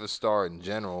big of a star in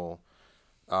general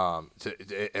at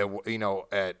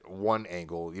one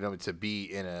angle, to be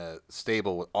in a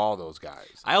stable with all those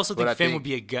guys. I also think Finn would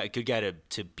be a good guy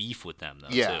to beef with them, though.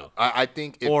 Yeah, too. I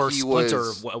think if or he splinter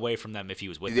was, away from them if he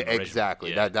was with them.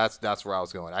 Exactly. Yeah. That's where I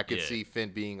was going. I could see Finn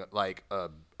being like a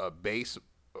base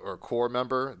or core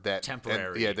member that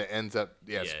temporary. that ends up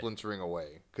splintering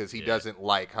away because he doesn't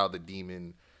like how the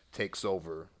Demon takes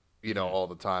over, all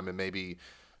the time, and maybe.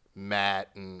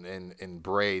 Matt and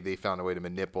Bray, they found a way to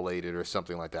manipulate it or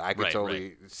something like that. I could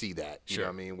totally see that. You know what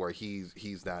I mean? Where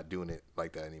he's not doing it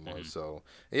like that anymore. So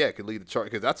it could lead the chart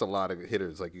because that's a lot of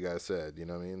hitters, like you guys said. You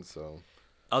know what I mean? So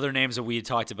other names that we had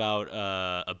talked about,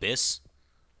 Abyss.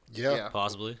 Yeah,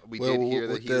 possibly. We did hear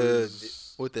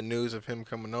that with the news of him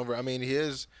coming over. I mean,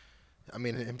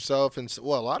 himself and a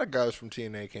lot of guys from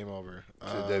TNA came over to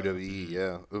WWE.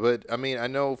 Yeah, but I mean, I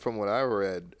know from what I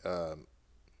read.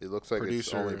 It looks like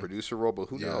it's only a producer role, but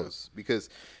who knows? Because,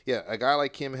 a guy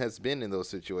like him has been in those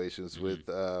situations with,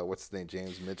 what's his name,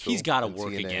 James Mitchell. He's got to work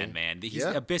TNA. Again, man.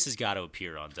 Abyss has got to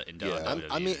appear in WWE.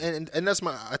 I mean, and that's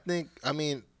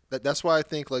that's why I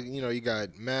think, you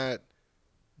got Matt,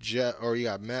 you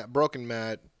got Matt, Broken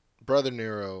Matt, Brother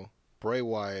Nero, Bray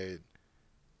Wyatt,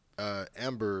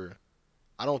 Ember.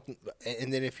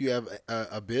 And then if you have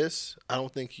Abyss, I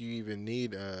don't think you even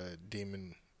need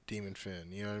Demon Finn,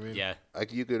 you know what I mean? Yeah.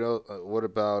 Like you could. What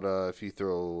about if you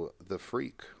throw the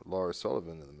Freak, Lars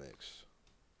Sullivan, in the mix?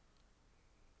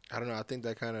 I don't know. I think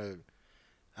that kind of.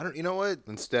 I don't. You know what?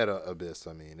 Instead of Abyss,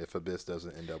 I mean, if Abyss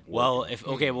doesn't end up. See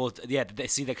that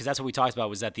because that's what we talked about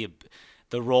was that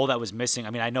the role that was missing. I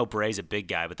mean, I know Bray's a big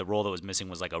guy, but the role that was missing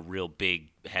was like a real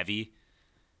big heavy.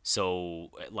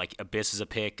 So, Abyss is a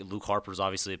pick. Luke Harper's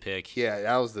obviously a pick. Yeah,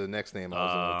 that was the next name I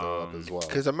was going to throw up as well.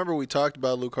 Because I remember we talked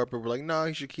about Luke Harper. We're like, no,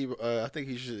 he should keep. I think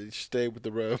he should stay with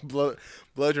the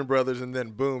Bludgeon Brothers. And then,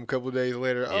 boom, a couple of days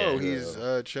later, he's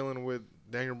chilling with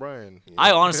Daniel Bryan. Yeah.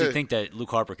 I honestly think that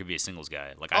Luke Harper could be a singles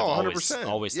guy. I've 100%.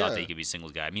 always thought that he could be a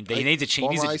singles guy. I mean, he needs to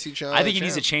change. I think he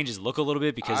needs to change his look a little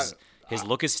bit because. His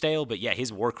look is stale, but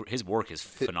his work is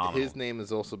phenomenal. His name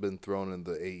has also been thrown in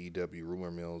the AEW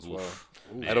rumor mill as well.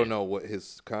 I don't know what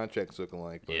his contract's looking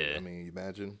like, but I mean,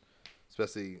 imagine,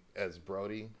 especially as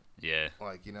Brody. Yeah.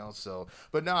 So.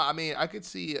 But no, I mean, I could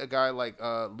see a guy like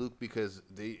Luke because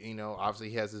obviously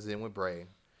he has his in with Bray.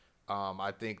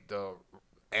 I think the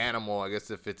Animal, I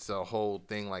guess if it's a whole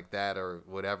thing like that or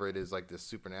whatever it is, like this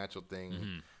supernatural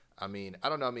thing. I mean, I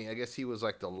don't know. I mean, I guess he was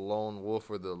like the lone wolf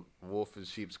or the wolf in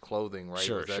sheep's clothing, right?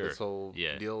 Sure, was that his whole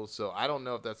deal? So I don't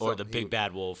know if that's or the big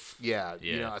bad wolf. Yeah,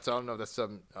 you know. So I don't know if that's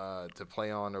something to play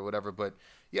on or whatever. But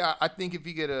yeah, I think if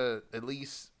you get at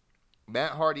least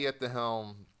Matt Hardy at the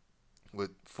helm with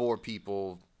 4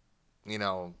 people, you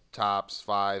know, tops,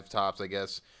 5 tops, I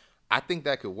guess, I think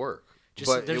that could work.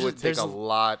 But it would take a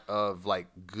lot of like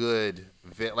good,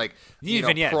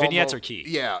 vignettes are key.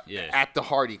 Yeah, at the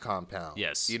Hardy compound.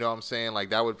 Yes, you know what I'm saying. Like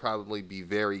that would probably be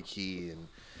very key, and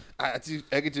I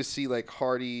could just see like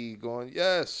Hardy going,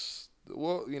 yes, the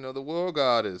war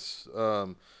goddess.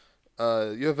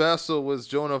 Your vessel was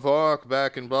Joan of Arc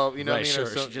back in blah. You know what I mean?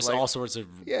 Sure. Just like, all sorts of.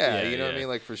 Yeah, you know what I mean.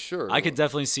 Like for sure. I could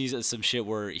definitely see some shit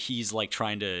where he's like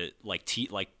trying to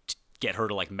get her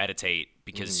to like meditate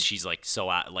because she's like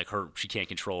she can't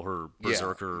control her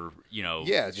berserker, you know.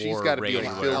 Yeah, she's got to be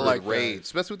like filled with rage,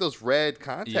 especially with those red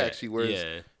contacts she wears.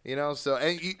 Yeah. You know, so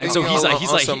so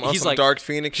he's like Dark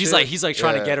Phoenix. He's like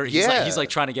trying to get her. He's like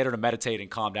trying to get her to meditate and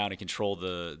calm down and control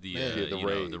the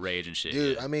rage and shit.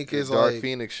 Dude, I mean, because Dark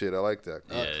Phoenix shit, I like that.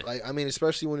 Like I mean,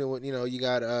 especially when you know you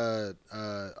got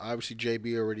obviously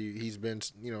JB already. He's been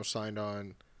signed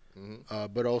on.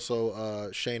 But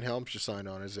also Shane Helms just signed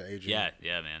on as an agent.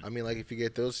 Yeah, man. I mean, like if you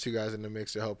get those 2 guys in the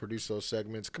mix to help produce those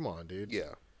segments, come on, dude.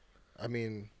 Yeah. I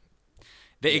mean,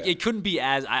 it couldn't be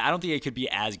as. I don't think it could be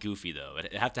as goofy though.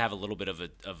 It'd have to have a little bit of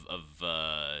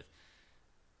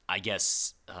I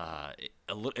guess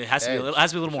it has to be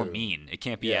a little more mean. It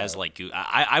can't be as like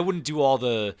I wouldn't do all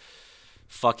the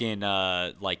fucking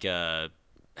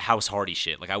House Hardy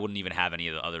shit. Like I wouldn't even have any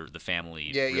of the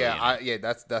family.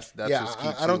 That's just key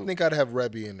I don't think I'd have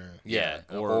Rebby in there. Yeah,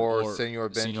 or Senor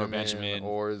Benjamin,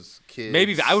 or his kids.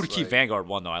 Maybe I would keep Vanguard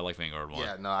 1 though. I like Vanguard 1.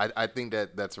 Yeah, no, I think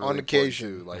that's really on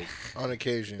occasion too. Like on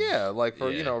occasion. Yeah, like for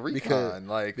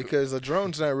recon, because a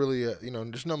drone's not really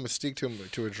there's no mystique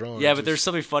to a drone. Yeah, but there's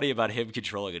something funny about him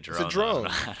controlling a drone. It's a drone.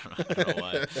 I don't know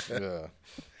why. Yeah.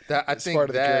 I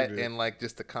think that and like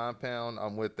just the compound,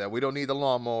 I'm with that. We don't need the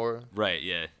lawnmower. Right,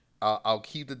 yeah. I'll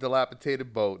keep the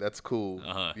dilapidated boat. That's cool.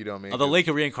 You know what I mean? The Lake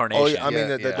of Reincarnation. Oh, yeah, I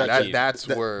mean that's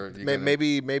where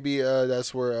maybe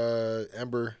that's where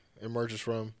Ember emerges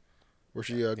from, where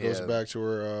she goes back to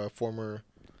her former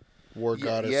war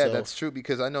goddess. Yeah, that's true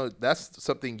because I know that's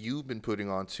something you've been putting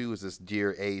on too. Is this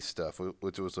Dear A stuff,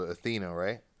 which was Athena,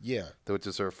 right? Yeah, which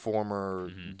is her former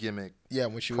gimmick. Yeah,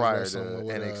 when she prior was to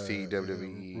NXT,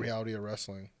 WWE, Reality of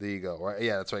Wrestling. There you go. Right?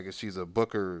 Yeah, that's right. Because she's a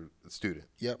Booker student.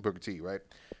 Yep, Booker T. Right.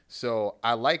 So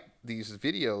I like these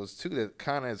videos too.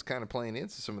 That is playing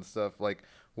into some of the stuff like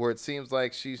where it seems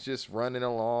like she's just running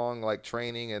along like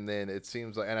training, and then it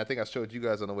seems like, and I think I showed you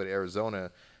guys on the way to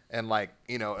Arizona, and like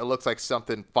it looks like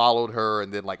something followed her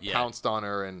and then like pounced on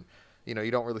her and.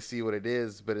 You don't really see what it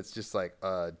is, but it's just like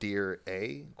Dear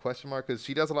A ? Because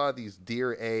she does a lot of these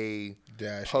Dear A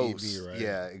posts. EV, right?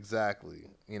 Yeah, exactly.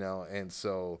 And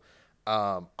so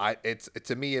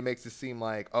to me it makes it seem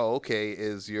like, oh, okay,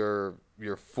 is your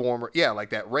former like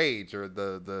that rage or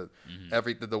the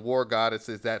war goddess,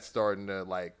 is that starting to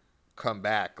like come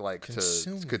back like to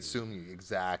consume you?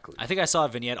 Exactly. I think I saw a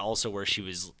vignette also where she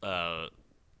was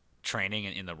training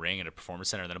in the ring at a performance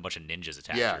center, and then a bunch of ninjas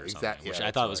attacked her or something, which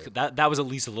I thought was that was at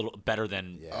least a little better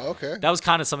than. Okay. That was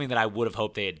kind of something that I would have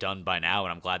hoped they had done by now,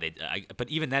 and I'm glad they. But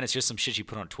even then, it's just some shit she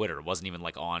put on Twitter. It wasn't even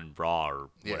like on Raw or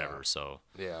whatever. So.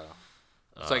 Yeah.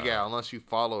 It's like unless you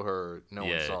follow her, no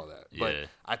one saw that. But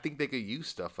I think they could use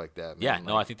stuff like that. Man. Yeah,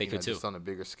 no, I think they could too. Just on a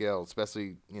bigger scale,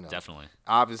 especially Definitely.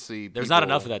 Obviously, there's not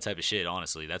enough of that type of shit.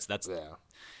 Honestly, that's.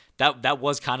 That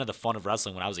was kind of the fun of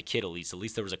wrestling when I was a kid, at least. At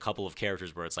least there was a couple of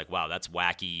characters where it's like, wow, that's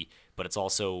wacky, but it's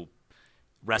also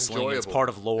wrestling. Enjoyable. It's part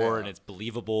of lore and it's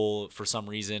believable for some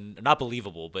reason. Not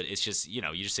believable, but it's just, you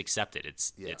just accept it.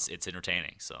 It's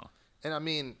entertaining. So. And I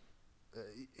mean,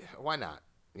 why not?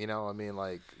 I mean,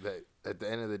 like at the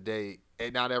end of the day,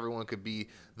 not everyone could be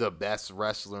the best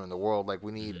wrestler in the world. Like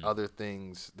we need other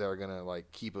things that are gonna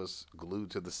like keep us glued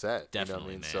to the set.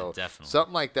 Definitely, man. So definitely.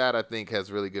 Something like that, I think,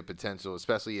 has really good potential,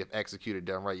 especially if executed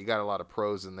done right. You got a lot of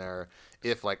pros in there.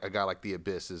 If like a guy like the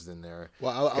Abyss is in there,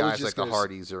 I was just like the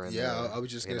Hardys are in there. Yeah, I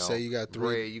was just gonna say you got 3.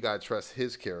 Bray, you gotta trust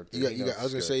his character. I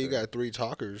was gonna say you got 3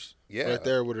 talkers. Yeah. Right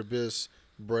there with Abyss,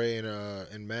 Bray,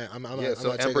 and Matt.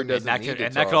 So Ember doesn't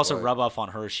and that could also rub off on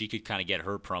her. She could kind of get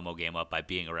her promo game up by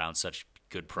being around such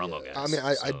good promo guys. I mean,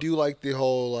 I do like the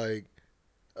whole like,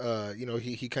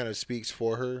 he kind of speaks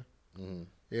for her.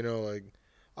 Like,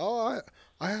 oh,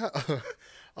 I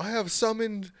have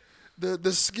summoned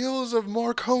the skills of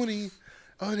Marconi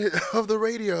of the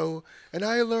radio, and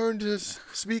I learned to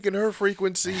speak in her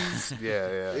frequencies.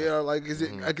 Yeah. You know, like, is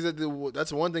it? Cause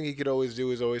that's one thing he could always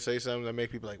do is always say something that make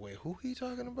people like, wait, who he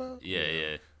talking about?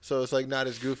 Yeah. So it's like not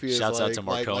as goofy Shouts as out to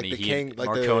Marconi. Like the king, like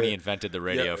Marconi invented the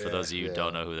radio. For yeah, those of you who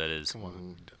don't know who that is. Come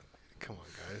on,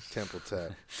 guys. Temple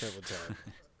Tap. Temple Tap.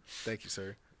 Thank you,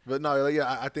 sir. But no, like,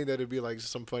 yeah, I think that it'd be like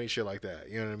some funny shit like that.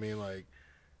 You know what I mean? Like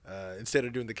instead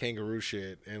of doing the kangaroo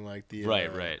shit and like the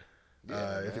Right.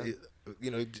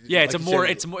 It's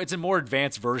a more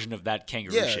advanced version of that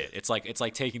kangaroo shit. It's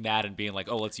like taking that and being like,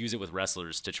 oh, let's use it with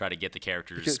wrestlers to try to get the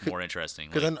characters more interesting.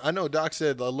 Because I know Doc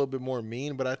said a little bit more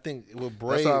mean, but I think with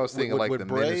Bray, that's what I was thinking, with the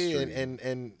Bray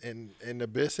ministry. and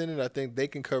Abyss in it, I think they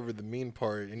can cover the mean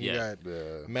part, and you got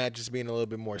Matt just being a little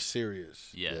bit more serious.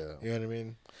 Yeah. You know what I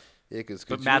mean? Yeah,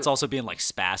 but Matt's also being like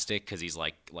spastic because he's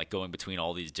like going between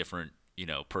all these different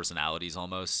personalities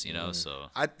almost, so.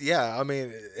 I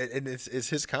mean, and it's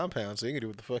his compound, so he can do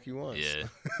what the fuck he wants. Yeah.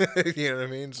 You know what I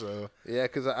mean? So. Yeah,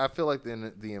 because I feel like the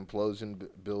implosion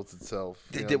builds itself.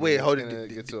 Hold it.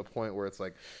 Get to a point where it's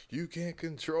like, you can't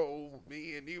control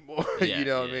me anymore. Yeah, you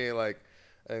know what I mean? Like,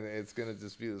 and it's gonna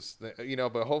just be this, But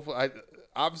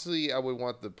hopefully, I would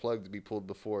want the plug to be pulled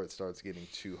before it starts getting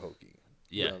too hokey.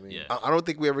 Yeah, you know what I mean? I don't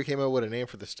think we ever came up with a name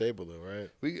for the stable, though, right?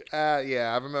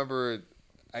 I remember.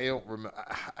 I don't remember.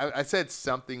 I said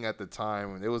something at the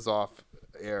time when it was off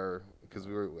air because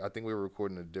I think we were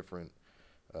recording a different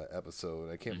episode.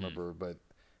 I can't remember, but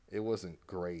it wasn't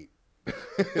great. I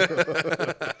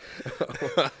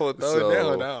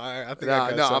think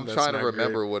I'm trying to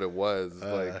remember what it was.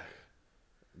 I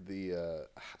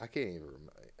can't even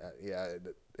remember.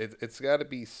 It's got to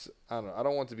be. I don't know. I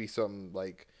don't want it to be something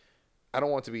like. I don't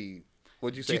want it to be.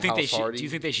 What'd you say? Do you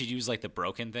think they should use like the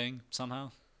broken thing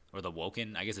somehow? Or the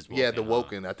Woken? I guess it's Woken. Yeah, the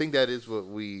Woken. I think that is what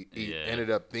we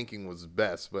ended up thinking was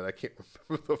best, but I can't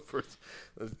remember the first.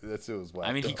 It was whack.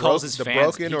 I mean, he calls his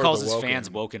fans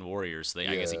Woken Warriors. So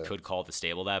I guess he could call the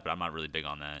stable that, but I'm not really big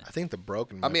on that. I think the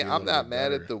Broken. I mean, I'm not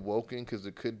mad at the Woken because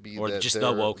it could be that just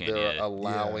the Woken. They're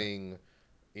allowing,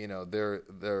 their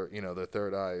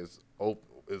third eye is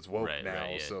woke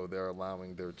now, so they're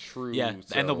allowing their true. Yeah,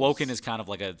 selves. And the Woken is kind of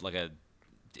like a.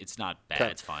 It's not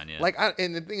bad. It's fine. Yeah.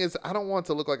 And the thing is, I don't want it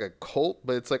to look like a cult,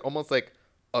 but it's like almost like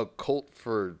a cult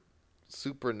for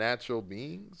supernatural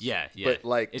beings. Yeah. But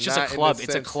like, it's just a club.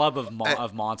 It's a club of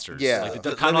monsters. Yeah.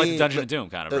 Kind of like the Dungeon of Doom,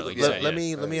 kind of. Let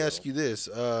me ask you this.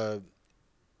 And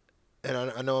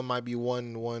I know it might be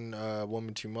one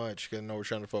woman too much because I know we're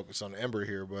trying to focus on Ember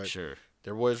here, but sure.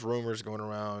 There was rumors going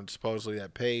around supposedly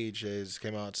that Paige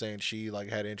came out saying she like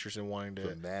had interest in wanting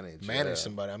to manage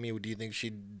somebody. I mean, do you think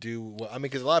she'd do? I mean,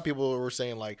 because a lot of people were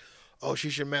saying like, oh, she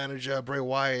should manage Bray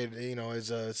Wyatt, as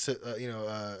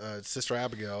Sister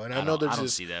Abigail. And I know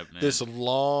there's this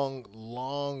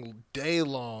long,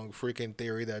 day-long freaking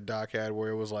theory that Doc had where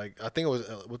it was like, I think it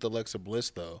was with Alexa Bliss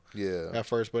though. Yeah. At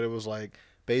first, but it was like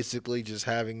basically just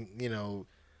having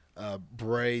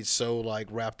Bray so like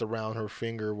wrapped around her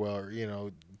finger where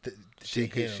she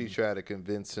tried to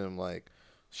convince him like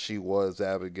she was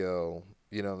Abigail,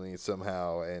 you know what I mean,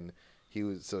 somehow, and he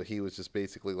was just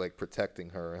basically like protecting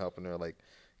her, helping her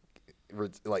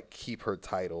like keep her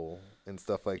title and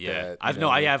stuff like that.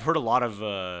 I've heard a lot of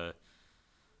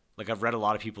I've read a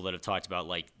lot of people that have talked about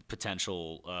like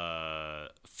potential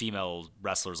female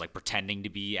wrestlers like pretending to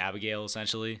be Abigail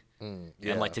essentially,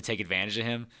 and like to take advantage of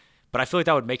him. But I feel like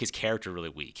that would make his character really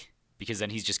weak because then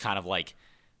he's just kind of like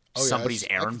somebody's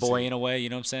errand boy in a way. You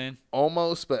know what I'm saying?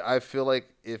 Almost, but I feel like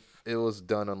if it was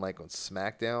done on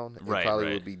SmackDown, it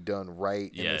probably would be done right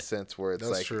in the sense where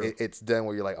it's it's done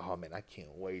where you're like, oh man, I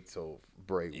can't wait till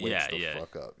Bray wakes the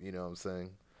fuck up. You know what I'm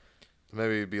saying?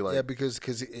 Maybe it'd be like because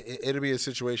it'd be a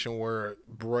situation where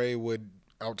Bray would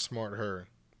outsmart her.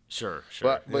 Sure.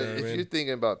 But if you're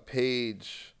thinking about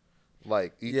Paige.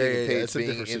 Like, you think Paige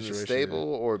being in the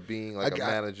stable or being like a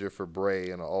manager for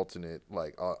Bray and an alternate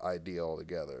like idea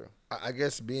altogether? I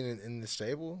guess being in the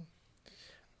stable.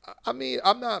 I mean,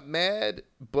 I'm not mad,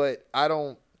 but I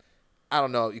don't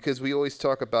know because we always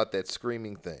talk about that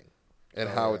screaming thing and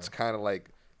how it's kind of like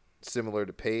similar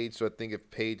to Paige. So I think if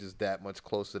Paige is that much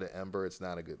closer to Ember, it's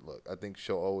not a good look. I think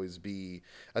she'll always be.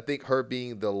 I think her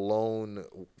being the lone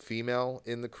female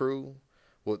in the crew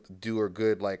will do her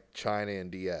good like China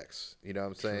and DX. You know what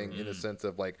I'm saying? In a sense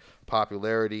of like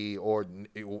popularity or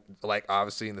like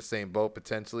obviously in the same boat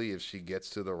potentially if she gets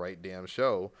to the right damn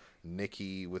show,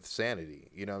 Nikki with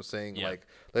Sanity. You know what I'm saying? Yeah. Like,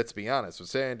 let's be honest. When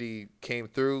Sanity came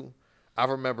through, I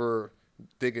remember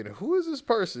thinking, who is this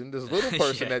person, this little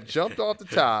person that jumped off the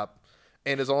top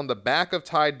and is on the back of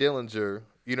Ty Dillinger,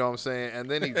 you know what I'm saying? And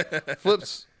then he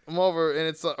flips I'm over, and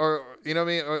it's or you know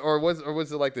what I mean, or was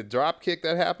it like the drop kick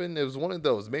that happened? It was one of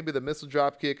those, maybe the missile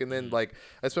drop kick, and then like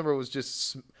I just remember it was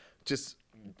just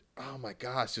oh my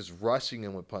gosh, just rushing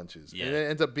him with punches, and it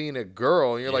ends up being a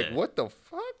girl, and you're like, what the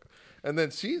fuck? And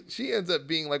then she ends up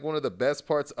being like one of the best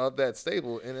parts of that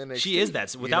stable, and then she is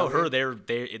that. Without her, they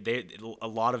a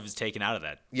lot of is taken out of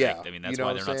that. Yeah, like, I mean that's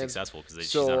why they're not successful because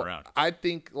she's not around. I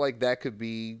think like that could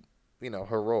be.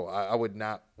 Her role. I would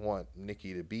not want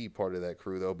Nikki to be part of that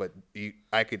crew, though. But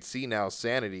I could see now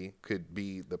Sanity could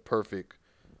be the perfect,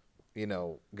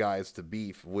 guys to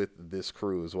beef with this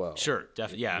crew as well. Sure,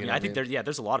 definitely. Yeah, I mean, I think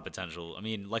there's a lot of potential. I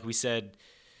mean, like we said,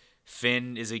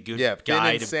 Finn is a good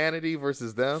guy. Finn and Sanity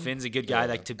versus them. Finn's a good guy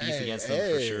that to beef against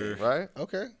them for sure. Right?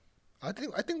 Okay. I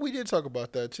think we did talk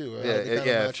about that too.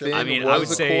 Finn I would a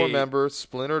say core member,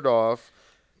 splintered off.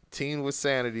 Team with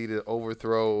Sanity to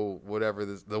overthrow whatever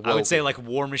the. I would say like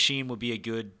War Machine would be a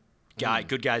good guy,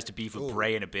 good guys to beef with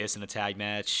Bray and Abyss in a tag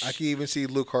match. I can even see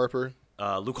Luke Harper.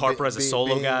 Luke Harper as a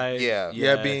solo guy.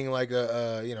 Yeah, being like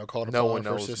called upon. No one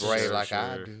knows Bray like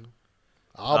I do.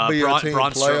 I'll be a team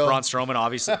player. Braun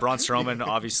Strowman,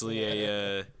 obviously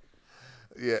a.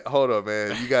 Yeah, hold on,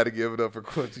 man. You got to give it up for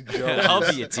Quincy Jones. I'll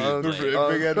be a team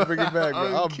player. We got to bring it back,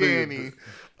 bro.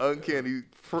 Uncanny.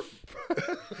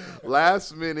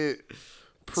 Last minute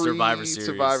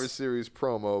Survivor Series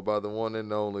promo by the one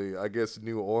and only, I guess,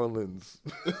 New Orleans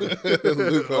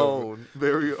own,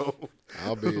 very own.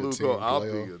 I'll be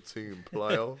a team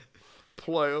player.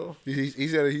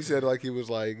 He said like he was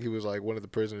like one of the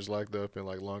prisoners locked up in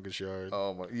like Longest Yard.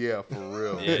 Oh my, yeah, for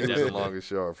real. Yeah, He was the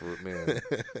Longest Yard for man.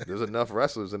 There's enough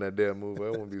wrestlers in that damn movie. I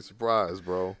wouldn't be surprised,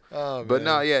 bro. Oh, but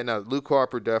man. Luke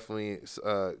Harper definitely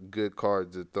good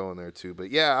card to throw in there too. But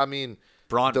yeah, I mean,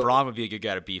 Braun would be a good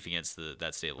guy to beef against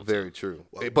that stable. Very true.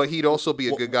 But he'd also be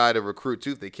a good guy to recruit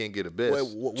too if they can't get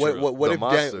Abyss.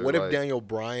 What if Daniel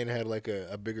Bryan had like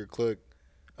a bigger clique?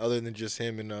 Other than just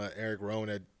him and Eric Rowan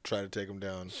that tried to take him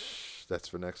down. That's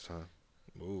for next time.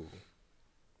 Ooh.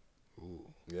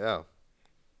 Yeah.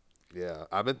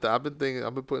 I've been thinking.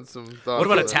 I've been putting some thoughts. What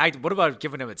about a tag? What about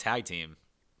giving him a tag team,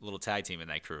 a little tag team in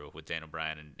that crew with Daniel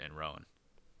Bryan and Rowan?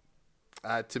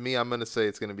 To me, I'm gonna say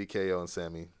it's gonna be KO and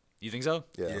Sammy. You think so?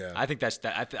 Yeah. I think that's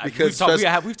that. Because we've talked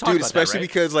about that, especially right?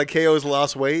 because like KO's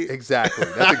lost weight. Exactly.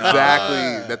 That's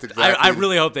exactly. I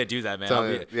really hope they do that,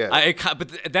 man. But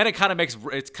then it kind of makes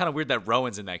it's kind of weird that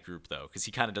Rowan's in that group though, because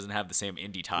he kind of doesn't have the same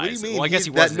indie ties. What do you mean? Well, I guess he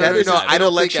that, was. I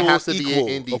don't think it has to be equal,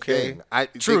 an indie okay? thing.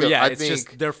 It's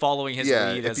just they're following his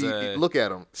lead as a look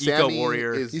at him. Sammy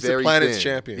warrior. Is he's very the planet's thin.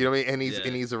 champion. You know what I mean?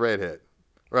 And he's a redhead,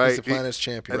 right? He's the planet's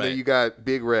champion. And then you got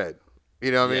Big Red.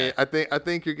 You know what I mean? I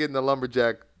think you're getting the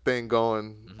lumberjack thing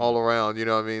going all around. You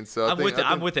know what I mean? So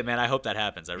I'm with it, man. I hope that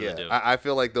happens. I really do. I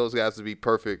feel like those guys would be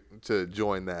perfect to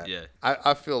join that. Yeah.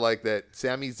 I feel like that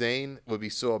Sami Zayn would be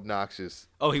so obnoxious.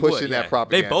 Oh, he pushing would. that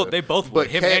propaganda. They both would.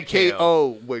 But Him and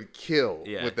KO would kill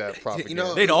with that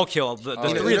propaganda. They'd all kill. The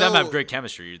three of them have great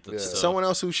chemistry. Yeah. Someone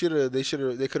else who they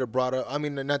could have brought up. I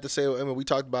mean, not to say. I mean, we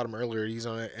talked about him earlier. He's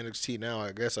on NXT now,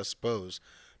 I suppose.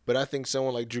 But I think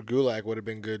someone like Drew Gulak would have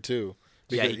been good too.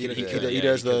 Because, he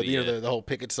does the whole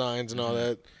picket signs and all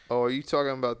that. Oh, are you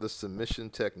talking about the submission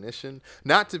technician?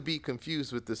 Not to be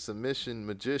confused with the submission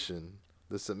magician,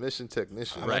 the submission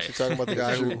technician. I'm actually talking about the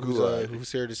guy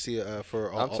who's here to see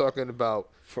for. I'm talking about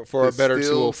for a better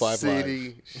Steel 205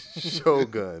 City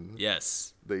Shogun.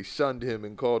 Yes. They shunned him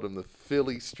and called him the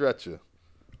Philly Stretcher.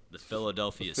 The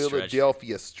Philadelphia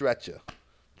Stretcher.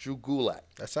 Drew Gulak.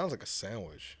 That sounds like a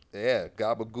sandwich. Yeah,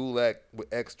 Gabba Gulak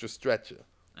with extra stretcher.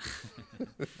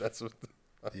 That's what.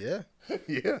 Yeah.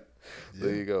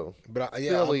 There you go. But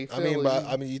Philly.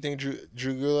 You think Drew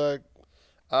Gulak?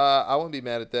 I wouldn't be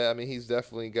mad at that. I mean, he's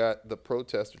definitely got the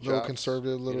protester chops. Little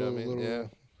conservative, yeah.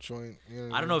 joint.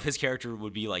 I don't know if his character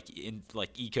would be an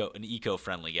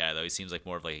eco-friendly guy though. He seems like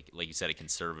more of like you said, a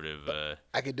conservative.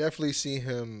 I could definitely see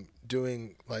him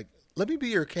doing like. Let me be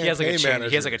your campaign manager.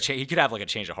 He has like a change. He could have like a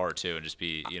change of heart too, and just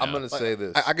be. I'm gonna say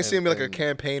this. I can see him be like a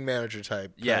campaign manager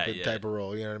type of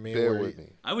role. You know what I mean? Bear with me.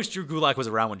 I wish Drew Gulak was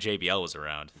around when JBL was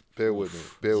around. Bear with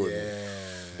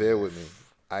me.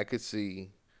 I could see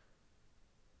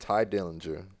Ty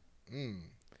Dillinger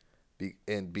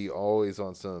be always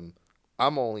on some.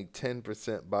 I'm only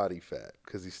 10% body fat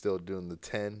because he's still doing the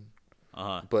 10.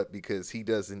 But because he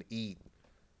doesn't eat,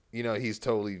 he's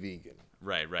totally vegan.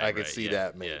 Right. I could see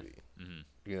that maybe. Yeah. Mm-hmm.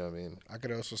 You know what I mean? I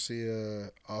could also see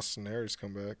Austin Aries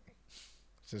come back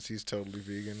since he's totally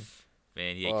vegan.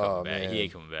 Man, he ain't coming back. He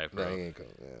ain't coming back, bro. No, he ain't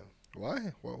coming. Yeah.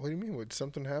 Why? What do you mean? Would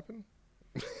something happen?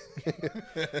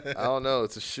 I don't know.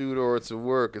 It's a shoot or it's a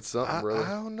work. It's something, really. I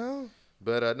don't know.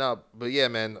 But yeah,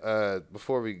 man.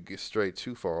 Before we get straight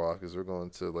too far off, because we're going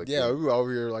to like we were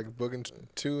over here like booking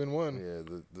 2 and 1.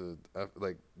 Yeah,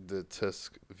 the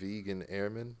Tuskegee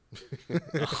Airmen. Man.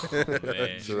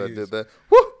 I did that.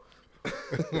 Woo!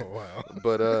 Oh, wow.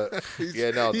 But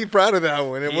he's proud of that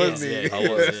one. It wasn't he?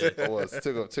 I was.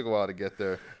 Took a while to get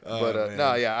there. But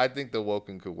I think the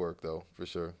Woken could work though for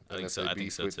sure. I think so. They I think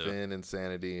beef so with too. Finn and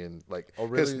Sanity and like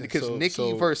really? because So-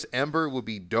 Nikki versus Ember would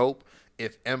be dope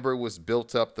if Ember was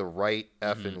built up the right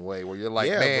effing way, where you're like,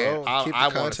 Yeah, man, bro. Keep the I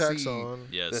want to contacts see on.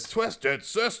 Yes. the Twisted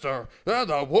Sister and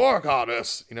the War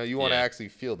Goddess. You want to Yeah. actually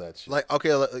feel that shit. Like, okay,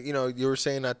 you were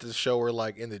saying at the show we're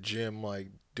like in the gym, like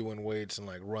doing weights and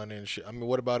like running and shit. I mean,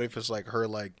 what about if it's like her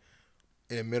like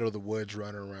in the middle of the woods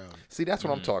running around? See, that's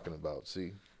what I'm talking about.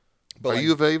 See, But are like,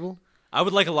 you available? I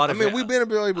would like a lot of. we've been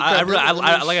able to. like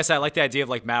I said, I like the idea of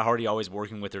like Matt Hardy always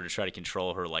working with her to try to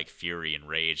control her like fury and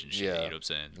rage and shit. Yeah. You know what I'm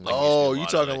saying? Like, Oh, you you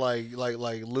just do a lot talking of,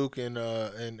 like Luke and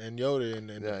Yoda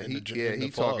and He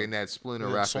talking that Splinter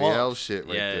Yeah, Raphael swamp. shit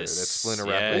right there. That Yes. Splinter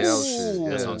Yes. Raphael shit.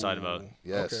 That's Yeah. what I'm talking about.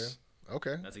 Yes.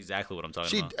 Okay. That's exactly what I'm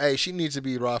talking about. She needs to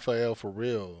be Raphael for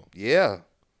real. Yeah.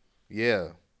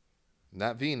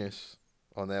 Not Venus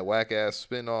on that whack ass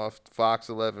spinoff Fox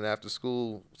 11 after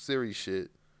school series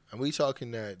shit. And we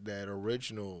talking that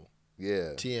original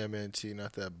Yeah. TMNT,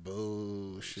 not that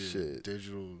bullshit Shit.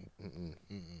 digital.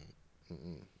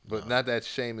 But not that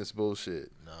Sheamus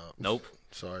bullshit. No. Nope.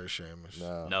 Sorry, Seamus.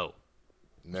 No.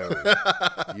 No.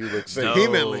 You look stupid.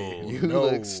 Vehemently. You No.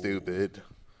 look stupid.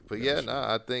 But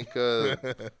I think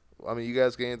you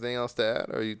guys got anything else to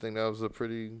add, or you think that was a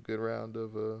pretty good round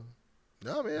of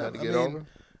No, man. how to get over?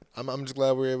 I'm just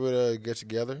glad we were able to get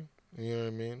together. You know what I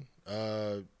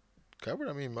mean?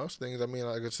 Covered, most things.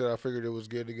 Like I said, I figured it was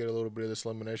good to get a little bit of this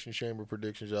Elimination Chamber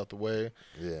predictions out the way.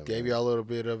 Yeah. Gave y'all a little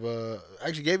bit of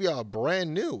actually gave y'all a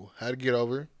brand new how to get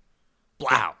over.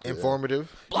 Blow.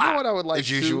 Informative. You know what I would like As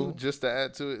usual. just to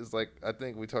add to it is like I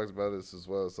think we talked about this as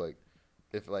well. It's like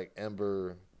if like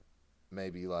Ember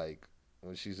maybe like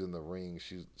when she's in the ring,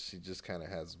 she just kind of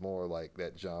has more like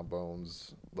that John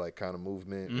Bones like kind of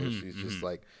movement where she's just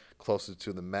like closer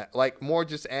to the mat, like more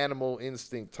just animal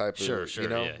instinct type of Sure, you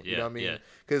know yeah, what I mean? yeah.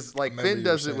 Because like remember Finn you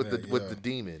does were it with saying the that, with yeah. the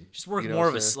demon. Just work you know more what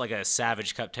of I'm a saying? like a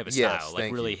savage type of Yes, style, like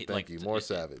thank really you, like more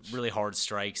savage. really hard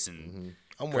strikes and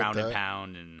I'm with ground and that.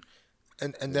 pound and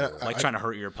And then like trying to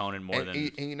hurt your opponent more And,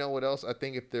 than and you know what else? I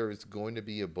think if there is going to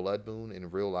be a blood moon in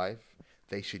real life,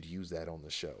 they should use that on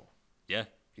the show. yeah,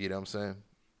 You know what I'm saying?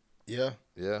 yeah.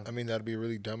 Yeah. That'd be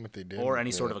really dumb if they did. or any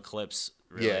sort of eclipse.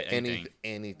 Really, Yeah, anything,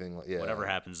 anything like whatever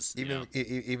happens. even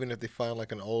even if they find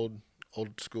like an old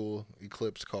school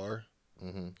Eclipse car.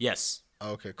 Yes,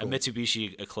 Okay, a cool.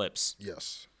 Mitsubishi Eclipse.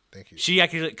 Yes, thank you. She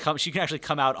can actually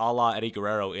come out a la Eddie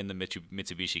Guerrero in the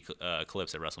Mitsubishi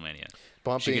Eclipse at WrestleMania.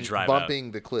 She could drive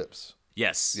bumping the clips.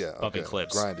 Yes, Yeah, bumping okay.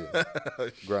 clips.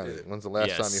 Grinding. When's the last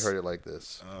Yes. time you heard it like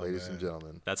this, ladies and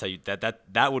gentlemen? That's how you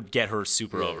that would get her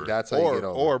super over. That's how you get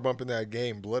over. Or bumping that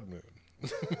game Blood Moon.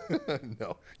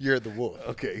 No. You're the wolf.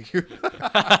 Okay.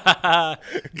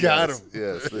 Got him.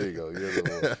 Yes, there you go. You're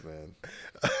the wolf,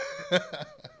 man.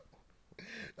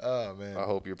 Oh man. I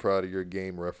hope you're proud of your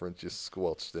game reference just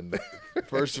squelched in there.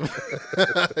 First of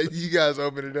all, you guys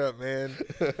open it up, man.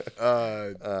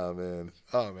 Oh man.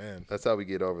 Oh man. That's how we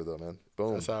get over though, man.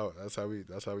 Boom. That's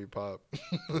how we pop.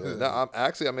 Yeah. No,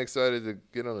 I'm excited to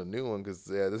get on a new one because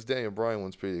this Daniel Bryan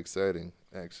one's pretty exciting,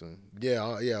 actually. Yeah.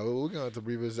 We're gonna have to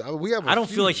revisit. We have. I don't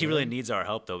feel like he really needs our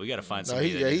help though. We got to find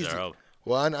somebody that needs our help.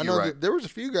 Well, I know right. that there was a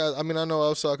few guys. I know I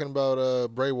was talking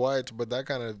about Bray Wyatt, but that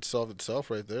kind of solved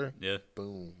itself right there. Yeah.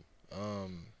 Boom.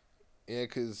 Yeah,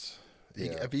 because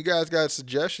If you guys got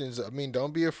suggestions,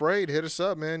 don't be afraid. Hit us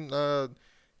up, man.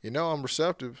 I'm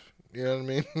receptive. You know what I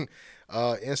mean?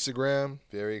 Instagram,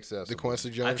 very accessible. the Quincy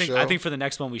Jones I Show. think for the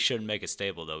next one we shouldn't make it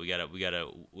stable though. We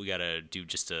gotta do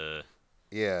just a.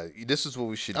 Yeah, this is what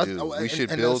we should I- do. oh, We and-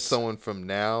 should and build that's- someone from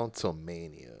now till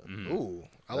Mania. Ooh,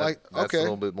 That's a okay.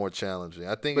 little bit more challenging.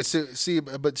 I think.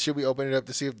 But but should we open it up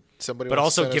to see if somebody? But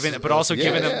wants also to send giving, us a-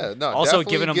 giving yeah, them, no, also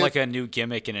definitely giving them give- like a new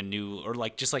gimmick and a new, or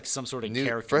like just like some sort of new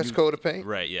character, fresh coat of paint.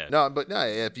 Right. Yeah. No, but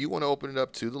if you want to open it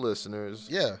up to the listeners,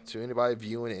 Yeah. to anybody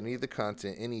viewing any of the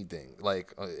content, anything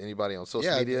like anybody on social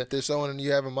Yeah, media, if there's someone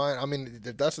you have in mind.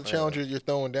 If that's the challenge you're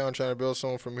throwing down, trying to build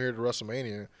someone from here to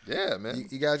WrestleMania. yeah, man.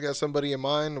 You guys got somebody in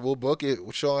mind? We'll book it.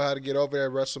 We'll show them how to get over there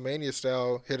at WrestleMania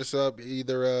style. Hit us up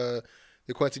either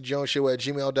the Quincy Jones Show at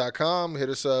gmail.com. Hit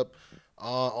us up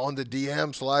on the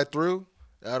DM, slide through.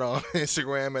 Out on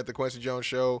Instagram at the Quincy Jones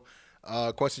Show,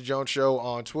 Quincy Jones Show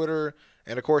on Twitter,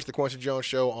 and of course the Quincy Jones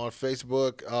Show on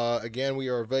Facebook. Again, we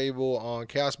are available on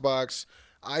Castbox,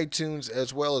 iTunes,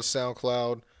 as well as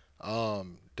SoundCloud.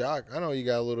 Doc, I know you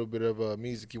got a little bit of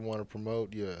music you want to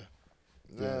promote. You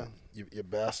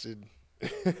bastard.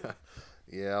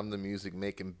 Yeah, I'm the music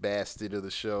making bastard of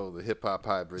the show, the hip hop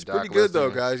hybrid. It's Doc pretty good Lesnar. though,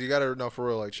 guys. You gotta know for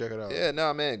real. Like, check it out. Yeah,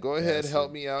 nah, man. Go ahead,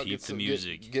 help me out. Peep the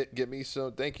music. Get me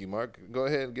some. Thank you, Mark. Go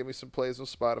ahead and give me some plays on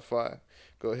Spotify.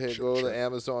 Go ahead, go to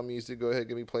Amazon Music. Go ahead,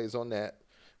 give me plays on that.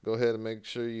 Go ahead and make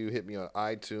sure you hit me on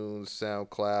iTunes,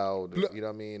 SoundCloud. You know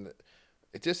what I mean?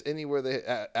 Just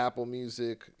anywhere Apple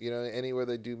Music, anywhere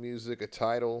they do music, a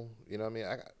Tidal, what I mean?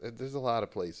 There's a lot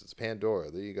of places. Pandora,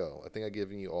 there you go. I think I've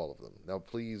given you all of them. Now,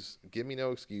 please give me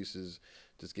no excuses.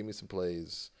 Just give me some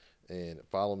plays and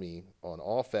follow me on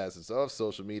all facets of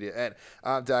social media at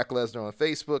I'm Doc Lesnar on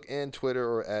Facebook and Twitter,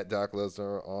 or at Doc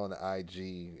Lesnar on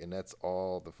IG. And that's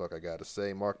all the fuck I got to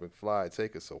say. Mark McFly,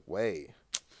 take us away.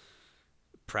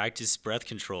 Practice breath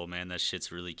control, man. That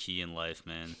shit's really key in life,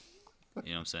 man.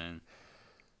 You know what I'm saying?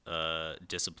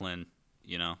 Discipline,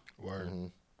 Word. Mm-hmm.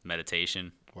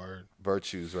 Meditation, Word.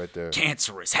 Virtues right there.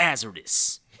 Cancerous,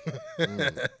 hazardous,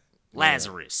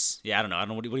 Lazarus. Yeah, I don't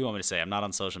know. What do you want me to say? I'm not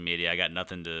on social media. I got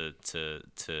nothing to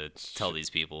tell these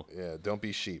people. Yeah, don't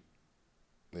be sheep.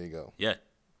 There you go. Yeah.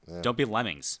 Don't be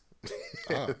lemmings.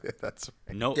 That's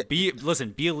right. No, be a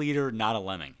leader, not a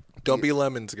lemming. Don't be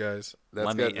lemons, guys.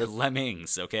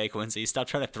 Lemmings, okay, Quincy. Stop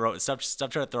trying to throw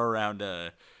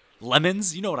around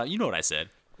lemons. You know what I said.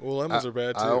 Well, lemons are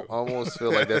bad too. I almost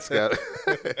feel like that's got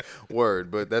word,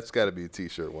 but that's got to be a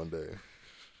T-shirt one day.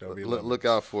 Look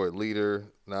out for it. Leader,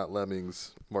 not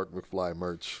lemmings. Mark McFly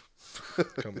merch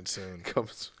coming soon.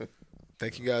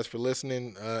 Thank you guys for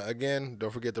listening. Again,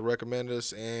 don't forget to recommend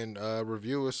us and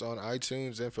review us on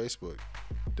iTunes and Facebook.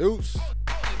 Deuce. Hold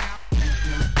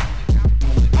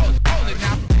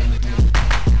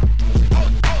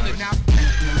it now.